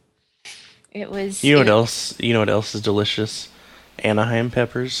 It was... You know what else? You know what else is delicious? Anaheim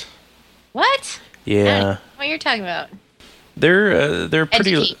peppers. What? I don't Yeah. know what you're talking about. They're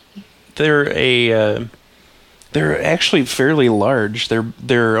pretty. Educate. They're actually fairly large.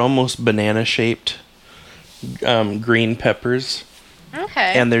 They're almost banana shaped green peppers,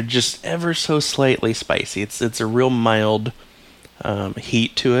 Okay. and they're just ever so slightly spicy. It's a real mild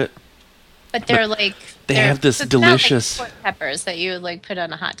heat to it. but they're like... They have this so it's delicious. not like sport peppers that you would like put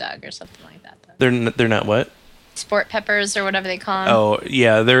on a hot dog or something like that. Though. They're not what? Sport peppers or whatever they call them. Oh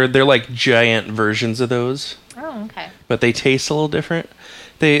yeah, they're like giant versions of those, Oh, okay. but they taste a little different.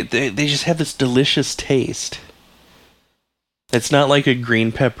 They just have this delicious taste. It's not like a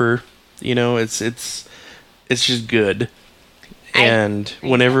green pepper, it's just good. And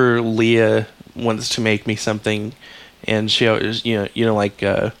whenever Leah wants to make me something, and she always, like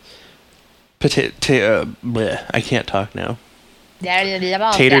potato, I can't talk now.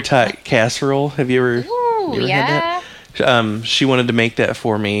 Tater tot casserole. Have you ever? Ooh, you ever yeah. had that? She wanted to make that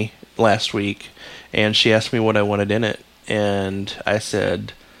for me last week, and she asked me what I wanted in it, and I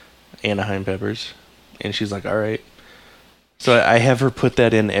said Anaheim peppers, and she's like, "All right." So I have her put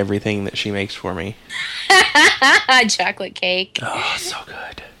that in everything that she makes for me. Chocolate cake. Oh, so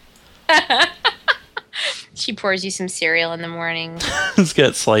good. She pours you some cereal in the morning. It's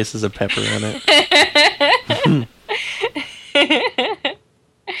got slices of pepper on it.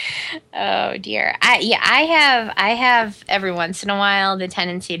 Oh dear. I have every once in a while the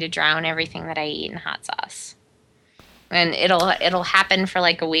tendency to drown everything that I eat in hot sauce. And it'll happen for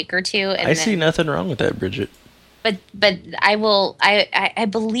like a week or two, and I see nothing wrong with that, Bridget. But I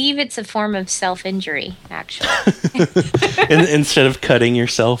believe it's a form of self-injury, actually. Instead of cutting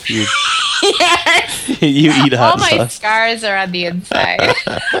yourself, you Yes. you eat hot All my sauce. scars are on the inside.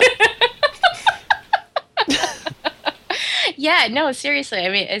 Yeah, no, seriously. I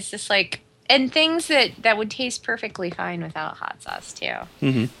mean, it's just like, and things that would taste perfectly fine without hot sauce too.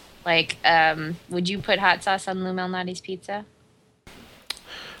 Mm-hmm. Like, would you put hot sauce on Lou Malnati's pizza?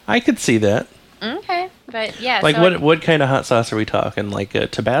 I could see that. Okay, but yeah. Like, so what kind of hot sauce are we talking? Like a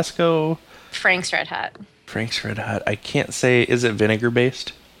Tabasco? Frank's Red Hot. Frank's Red Hot. I can't say. Is it vinegar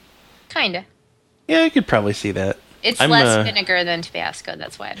based? Kinda. Yeah, I could probably see that. It's I'm less vinegar than Tabasco.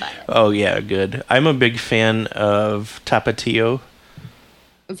 That's why I bought it. Oh yeah, good. I'm a big fan of Tapatio.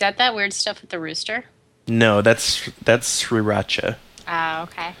 Is that weird stuff with the rooster? No, that's sriracha. Oh,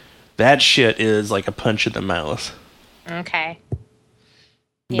 okay. That shit is like a punch in the mouth. Okay.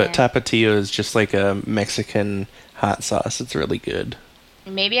 But Tapatio is just like a Mexican hot sauce. It's really good.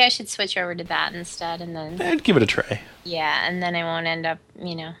 Maybe I should switch over to that instead, and then I'd give it a try. yeah, and then I won't end up,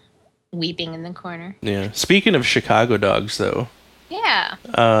 weeping in the corner. Yeah. Speaking of Chicago dogs, though, Yeah.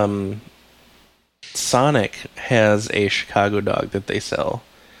 Sonic has a Chicago dog that they sell.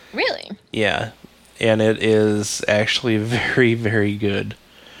 Really? Yeah. And it is actually very, very good.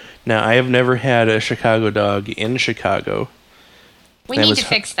 Now, I have never had a Chicago dog in Chicago, We need to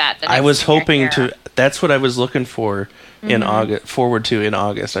fix that. I was hoping to. That's what I was looking for in August. Forward to in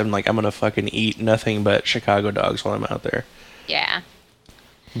August. I'm like, I'm gonna fucking eat nothing but Chicago dogs while I'm out there. Yeah.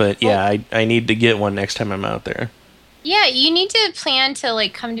 But yeah, I need to get one next time I'm out there. Yeah, you need to plan to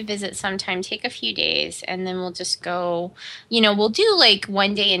like come to visit sometime, take a few days, and then we'll just go, we'll do like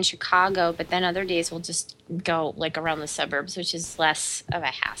one day in Chicago, but then other days we'll just go like around the suburbs, which is less of a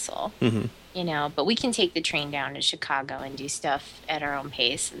hassle. But we can take the train down to Chicago and do stuff at our own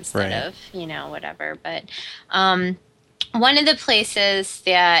pace instead of, whatever. But one of the places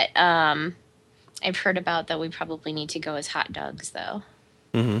that I've heard about that we probably need to go is Hot Dogs, though.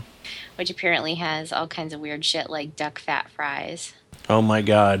 Which apparently has all kinds of weird shit like duck fat fries. Oh my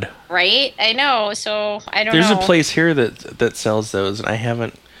god! Right? I know. So I don't know. There's a place here that sells those, and I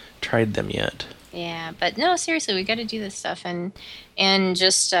haven't tried them yet. Yeah, but no, seriously, we got to do this stuff and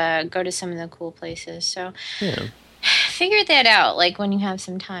just go to some of the cool places. So figure that out, like when you have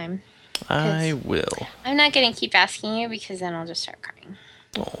some time. I will. I'm not gonna keep asking you because then I'll just start crying.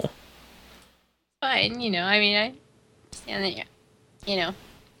 Oh. Fine, I mean, I understand that.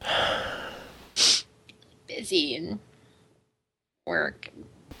 Busy and work.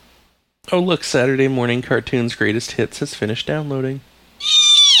 Oh, look, Saturday Morning Cartoons Greatest Hits has finished downloading.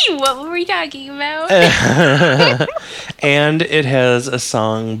 What were we talking about? And it has a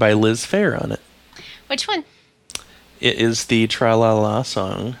song by Liz Phair on it. Which one? It is the Tra-La-La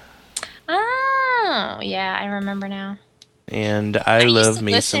song. Oh, yeah, I remember now. And I love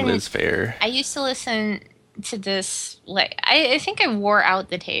me some Liz Phair. I used to listen to this, like, I think I wore out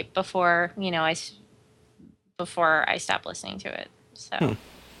the tape before I stopped listening to it. So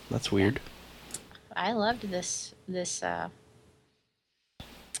that's weird. I loved this that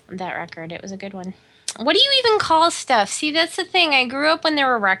record. It was a good one. What do you even call stuff? See, that's the thing. I grew up when there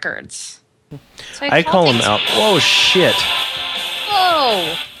were records. So I call them out. Whoa, shit.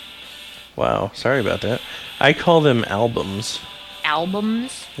 Whoa. Wow, sorry about that. I call them albums.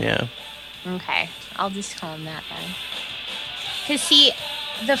 Albums? Yeah. Okay, I'll just call them that then. Because, see,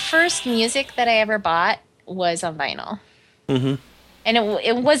 the first music that I ever bought was on vinyl. And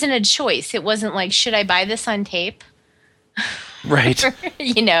it wasn't a choice. It wasn't like, should I buy this on tape? Right.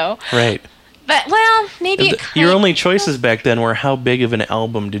 Right. But, well, maybe your only choices back then were how big of an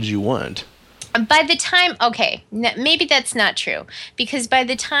album did you want? By the time, okay, maybe that's not true. Because by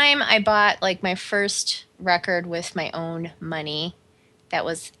the time I bought, like, my first record with my own money, that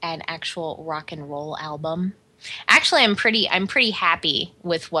was an actual rock and roll album. Actually, I'm pretty happy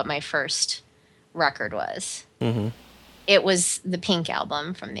with what my first record was. It was the Pink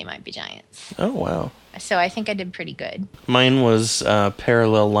album from They Might Be Giants. Oh, wow. So I think I did pretty good. Mine was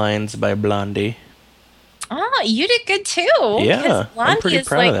Parallel Lines by Blondie. Oh, you did good too. Yeah, Blondie I'm pretty is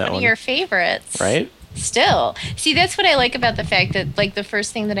proud like of that one one. of your favorites. Right? Still. See, that's what I like about the fact that, like, the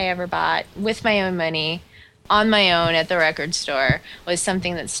first thing that I ever bought with my own money on my own at the record store was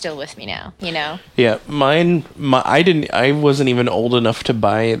something that's still with me now, Yeah, I wasn't even old enough to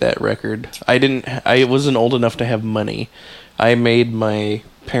buy that record. I wasn't old enough to have money. I made my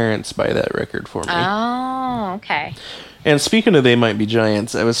parents buy that record for me. Oh, okay. And speaking of They Might Be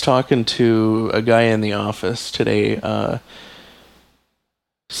Giants, I was talking to a guy in the office today.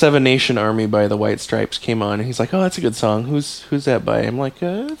 Seven Nation Army by the White Stripes came on, and he's like, "Oh, that's a good song. Who's that by?" I'm like,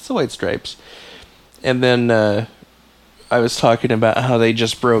 "It's the White Stripes." And then I was talking about how they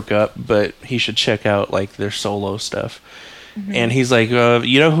just broke up, but he should check out like their solo stuff. And he's like,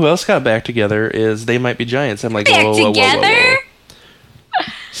 "You know who else got back together is They Might Be Giants." I'm like, whoa.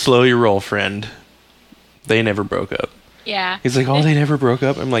 Slow your roll, friend. They never broke up. Yeah. He's like, "Oh, they never broke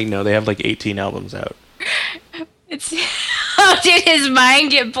up?" I'm like, "No, they have like 18 albums out." Did his mind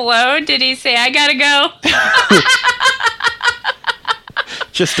get blown? Did he say, "I gotta go"?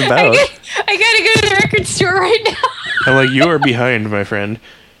 Just about. I gotta go to the record store right now. I'm like, "You are behind, my friend."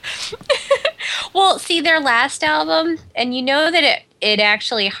 Well, see, their last album, and you know that it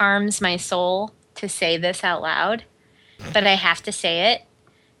actually harms my soul to say this out loud, but I have to say it.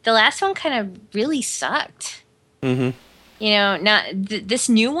 The last one kind of really sucked. This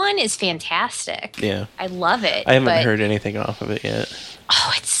new one is fantastic. Yeah. I love it. I haven't heard anything off of it yet.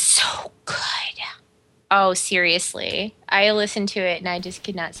 Oh, it's so good. Oh, seriously. I listened to it and I just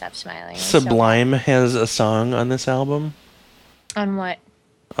could not stop smiling. Sublime has a song on this album. On what?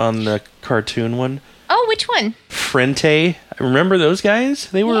 On the cartoon one. Oh, which one? Frente. Remember those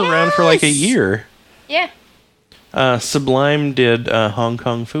guys? They were around for like a year. Yeah. Sublime did Hong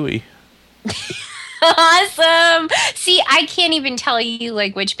Kong Phooey. Awesome. See, I can't even tell you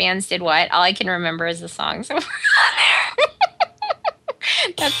like which bands did what. All I can remember is the songs that were on there.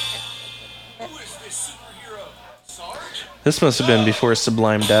 That's... Who is this superhero? This must have been before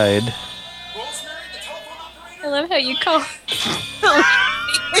Sublime died. I love how you call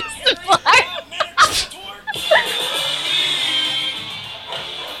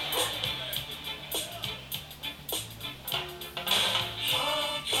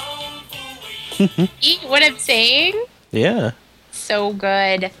Eat what I'm saying? Yeah. So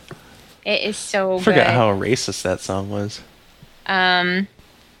good. It is so good. I forgot how racist that song was. Yeah,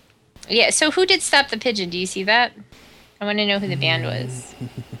 so who did Stop the Pigeon? Do you see that? I want to know who the band was.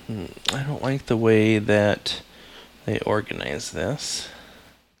 I don't like the way that they organize this.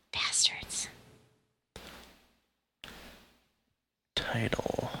 Bastards.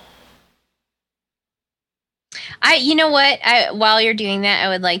 Title. You know what? While you're doing that, I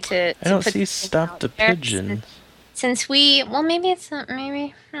would like to I don't put see Stop the Pigeon. Since maybe it's not,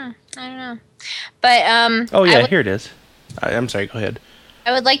 maybe, I don't know. But, oh yeah, here it is. I'm sorry, go ahead.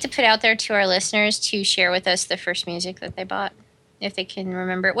 I would like to put out there to our listeners to share with us the first music that they bought, if they can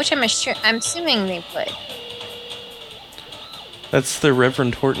remember it, which I'm assuming they would. That's the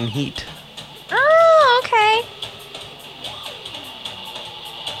Reverend Horton Heat. Oh, okay.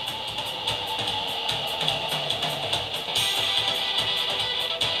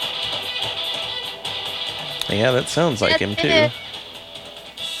 Yeah, that sounds like him too.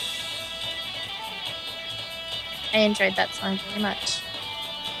 I enjoyed that song very much.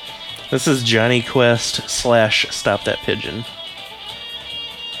 This is Johnny Quest / Stop That Pigeon.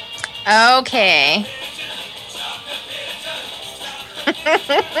 Okay.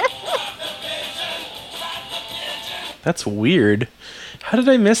 That's weird. How did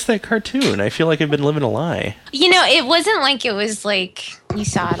I miss that cartoon? I feel like I've been living a lie. You know, it wasn't like it was like you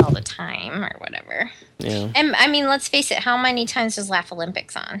saw it all the time or whatever. Yeah. And I mean, let's face it, how many times was Laugh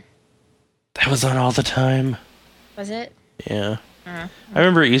Olympics on? That was on all the time. Was it? Yeah. I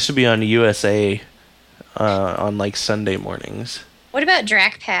remember it used to be on USA on like Sunday mornings. What about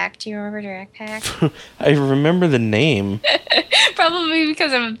Drac Pack? Do you remember Drac Pack? I remember the name. Probably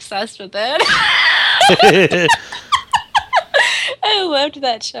because I'm obsessed with it. I loved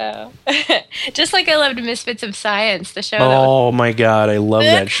that show. Just like I loved Misfits of Science, the show. Oh my god, I love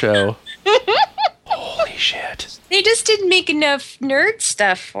that show. Holy shit. They just didn't make enough nerd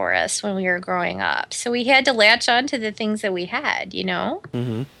stuff for us when we were growing up. So we had to latch on to the things that we had, you know?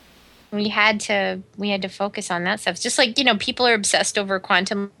 Mm-hmm. We had to focus on that stuff. Just like, you know, people are obsessed over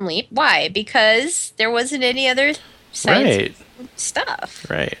Quantum Leap. Why? Because there wasn't any other science stuff.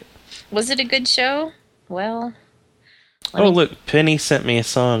 Right. Was it a good show? Well... look, Penny sent me a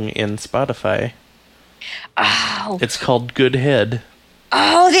song in Spotify. Oh. It's called Good Head.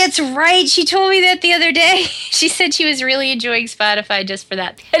 Oh, that's right. She told me that the other day. She said she was really enjoying Spotify just for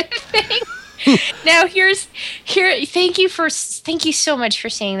that kind of thing. Now, thank you so much for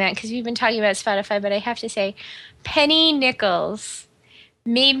saying that, because we've been talking about Spotify, but I have to say, Penny Nichols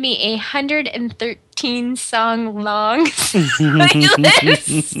made me a 113 song long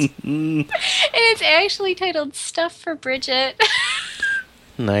playlist. And it's actually titled Stuff for Bridget.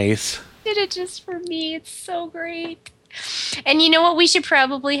 Nice. Did it just for me. It's so great. And you know what we should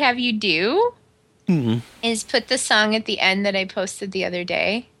probably have you do? Is put the song at the end that I posted the other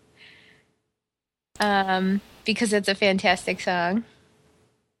day. Because it's a fantastic song.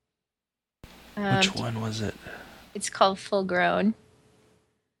 Which one was it? It's called Full Grown.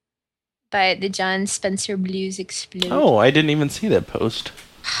 By the John Spencer Blues Explode. Oh, I didn't even see that post.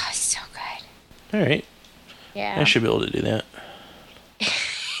 Oh, so good. All right. Yeah. I should be able to do that.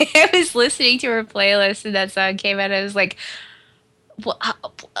 I was listening to her playlist and that song came out and I was like,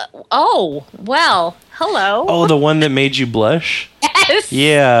 oh, well, hello. Oh, the one that made you blush? Yes.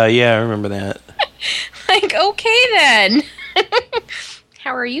 Yeah, I remember that. Like, okay then.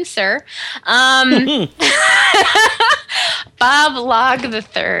 How are you, sir? Bob Log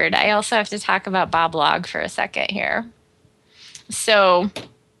III. I also have to talk about Bob Log for a second here. So,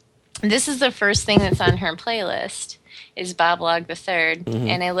 this is the first thing that's on her playlist, is Bob Log III. Mm-hmm.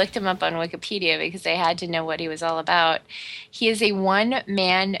 And I looked him up on Wikipedia because I had to know what he was all about. He is a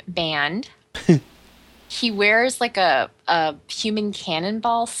one-man band. He wears like a human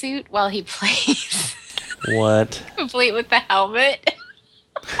cannonball suit while he plays. What? Complete with the helmet.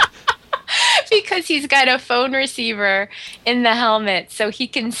 Because he's got a phone receiver in the helmet, so he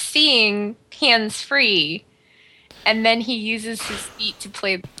can sing hands-free. And then he uses his feet to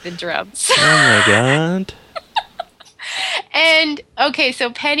play the drums. Oh my god. And, okay, so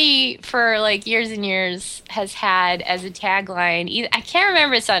Penny, for like years and years, has had as a tagline, I can't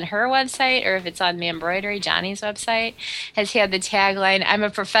remember if it's on her website or if it's on Embroidery, Johnny's website, has had the tagline, "I'm a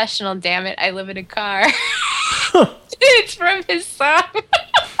professional, damn it, I live in a car." It's from his song.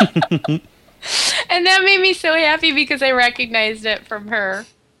 And that made me so happy because I recognized it from her.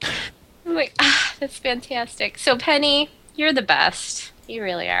 I'm like, that's fantastic. So Penny, you're the best. You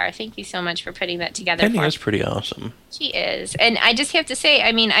really are. Thank you so much for putting that together. Penny is pretty awesome. She is. And I just have to say,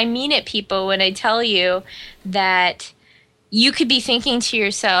 I mean it, people, when I tell you that you could be thinking to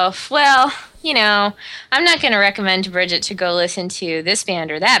yourself, well, I'm not going to recommend to Bridget to go listen to this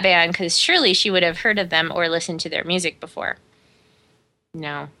band or that band because surely she would have heard of them or listened to their music before.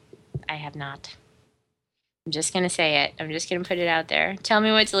 No, I have not. I'm just going to say it. I'm just going to put it out there. Tell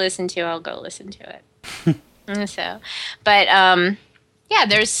me what to listen to. I'll go listen to it.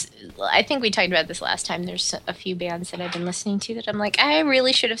 I think we talked about this last time. There's a few bands that I've been listening to that I'm like, I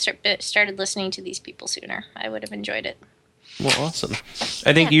really should have started listening to these people sooner. I would have enjoyed it. Well, awesome.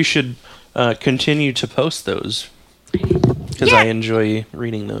 I think you should continue to post those because I enjoy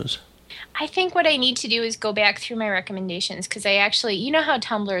reading those. I think what I need to do is go back through my recommendations because I actually, you know how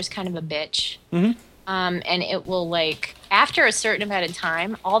Tumblr is kind of a bitch? Mm-hmm. And it will, after a certain amount of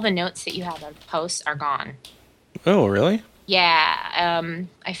time, all the notes that you have on posts are gone. Oh, really? Yeah.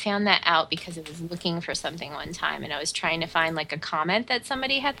 I found that out because I was looking for something one time and I was trying to find, a comment that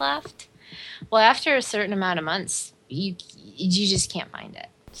somebody had left. Well, after a certain amount of months, you just can't find it.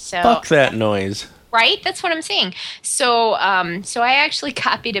 So fuck that noise. Right? That's what I'm saying. So I actually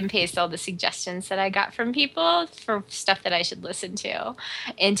copied and pasted all the suggestions that I got from people for stuff that I should listen to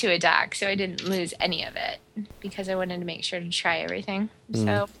into a doc. So I didn't lose any of it because I wanted to make sure to try everything.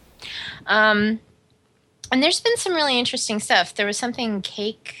 So, and there's been some really interesting stuff. There was something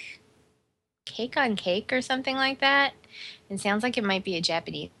cake on cake or something like that. It sounds like it might be a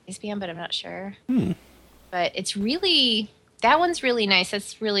Japanese band, but I'm not sure. But it's really... That one's really nice.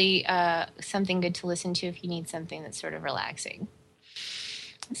 That's really something good to listen to if you need something that's sort of relaxing.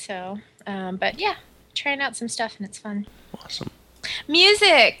 So, but yeah, trying out some stuff and it's fun. Awesome.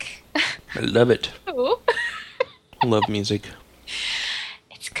 Music! I love it. Ooh. I love music.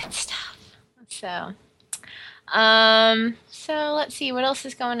 It's good stuff. So let's see. What else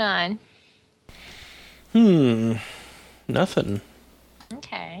is going on? Nothing.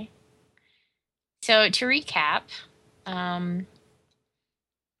 Okay. So to recap...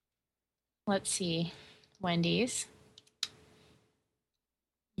 let's see. Wendy's.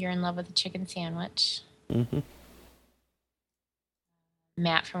 You're in love with a chicken sandwich. Mm-hmm.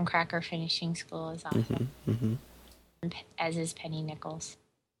 Matt from Cracker Finishing School is awesome. Mm-hmm. As is Penny Nichols.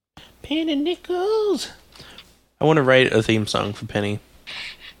 Penny Nichols! I want to write a theme song for Penny.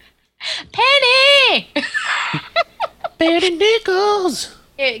 Penny! Penny Nichols!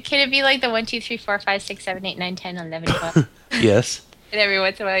 Can it be like the 1, 2, 3, 4, 5, 6, 7, 8, 9, 10, 11, 12? Yes. And every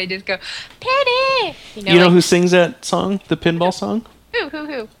once in a while you just go, Penny! You know who sings that song? The pinball song?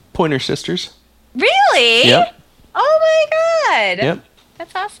 Who? Pointer Sisters. Really? Yep. Oh my god! Yep.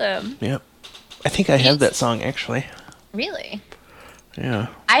 That's awesome. Yep. I think I have that song, actually. Really? Yeah.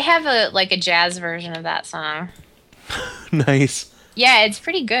 I have a jazz version of that song. Nice. Yeah, it's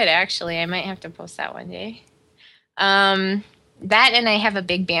pretty good, actually. I might have to post that one day. That and I have a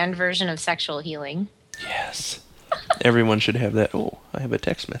big band version of Sexual Healing. Yes. Everyone should have that. Oh, I have a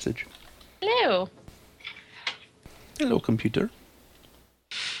text message. Hello. Hello, computer.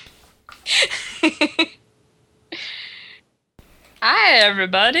 Hi,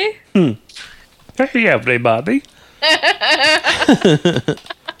 everybody. Hey, everybody.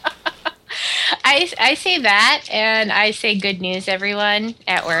 I say that, and I say good news, everyone,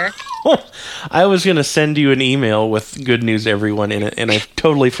 at work. I was going to send you an email with good news, everyone, in it, and I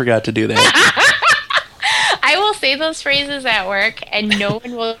totally forgot to do that. I will say those phrases at work, and no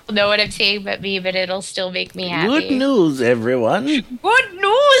one will know what I'm saying but me, but it'll still make me happy. Good news, everyone. Good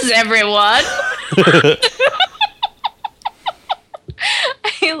news, everyone.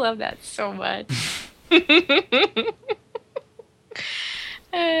 I love that so much.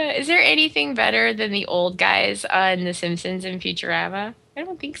 Is there anything better than the old guys on The Simpsons and Futurama? I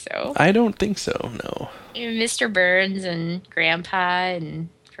don't think so. I don't think so, no. Mr. Burns and Grandpa and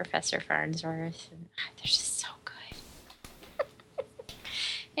Professor Farnsworth. They're just so good.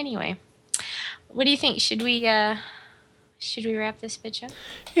 Anyway, what do you think? Should we wrap this bitch up?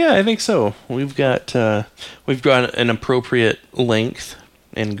 Yeah, I think so. We've got an appropriate length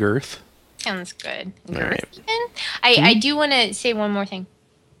and girth. Sounds good. All right. I do want to say one more thing.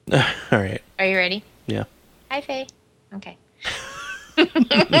 All right. Are you ready? Yeah. Hi, Faye. Okay.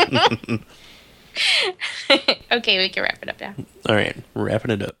 Okay, we can wrap it up now. All right,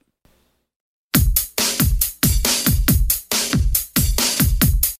 wrapping it up.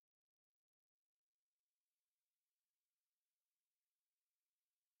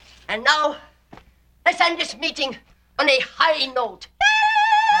 And now, let's end this meeting on a high note.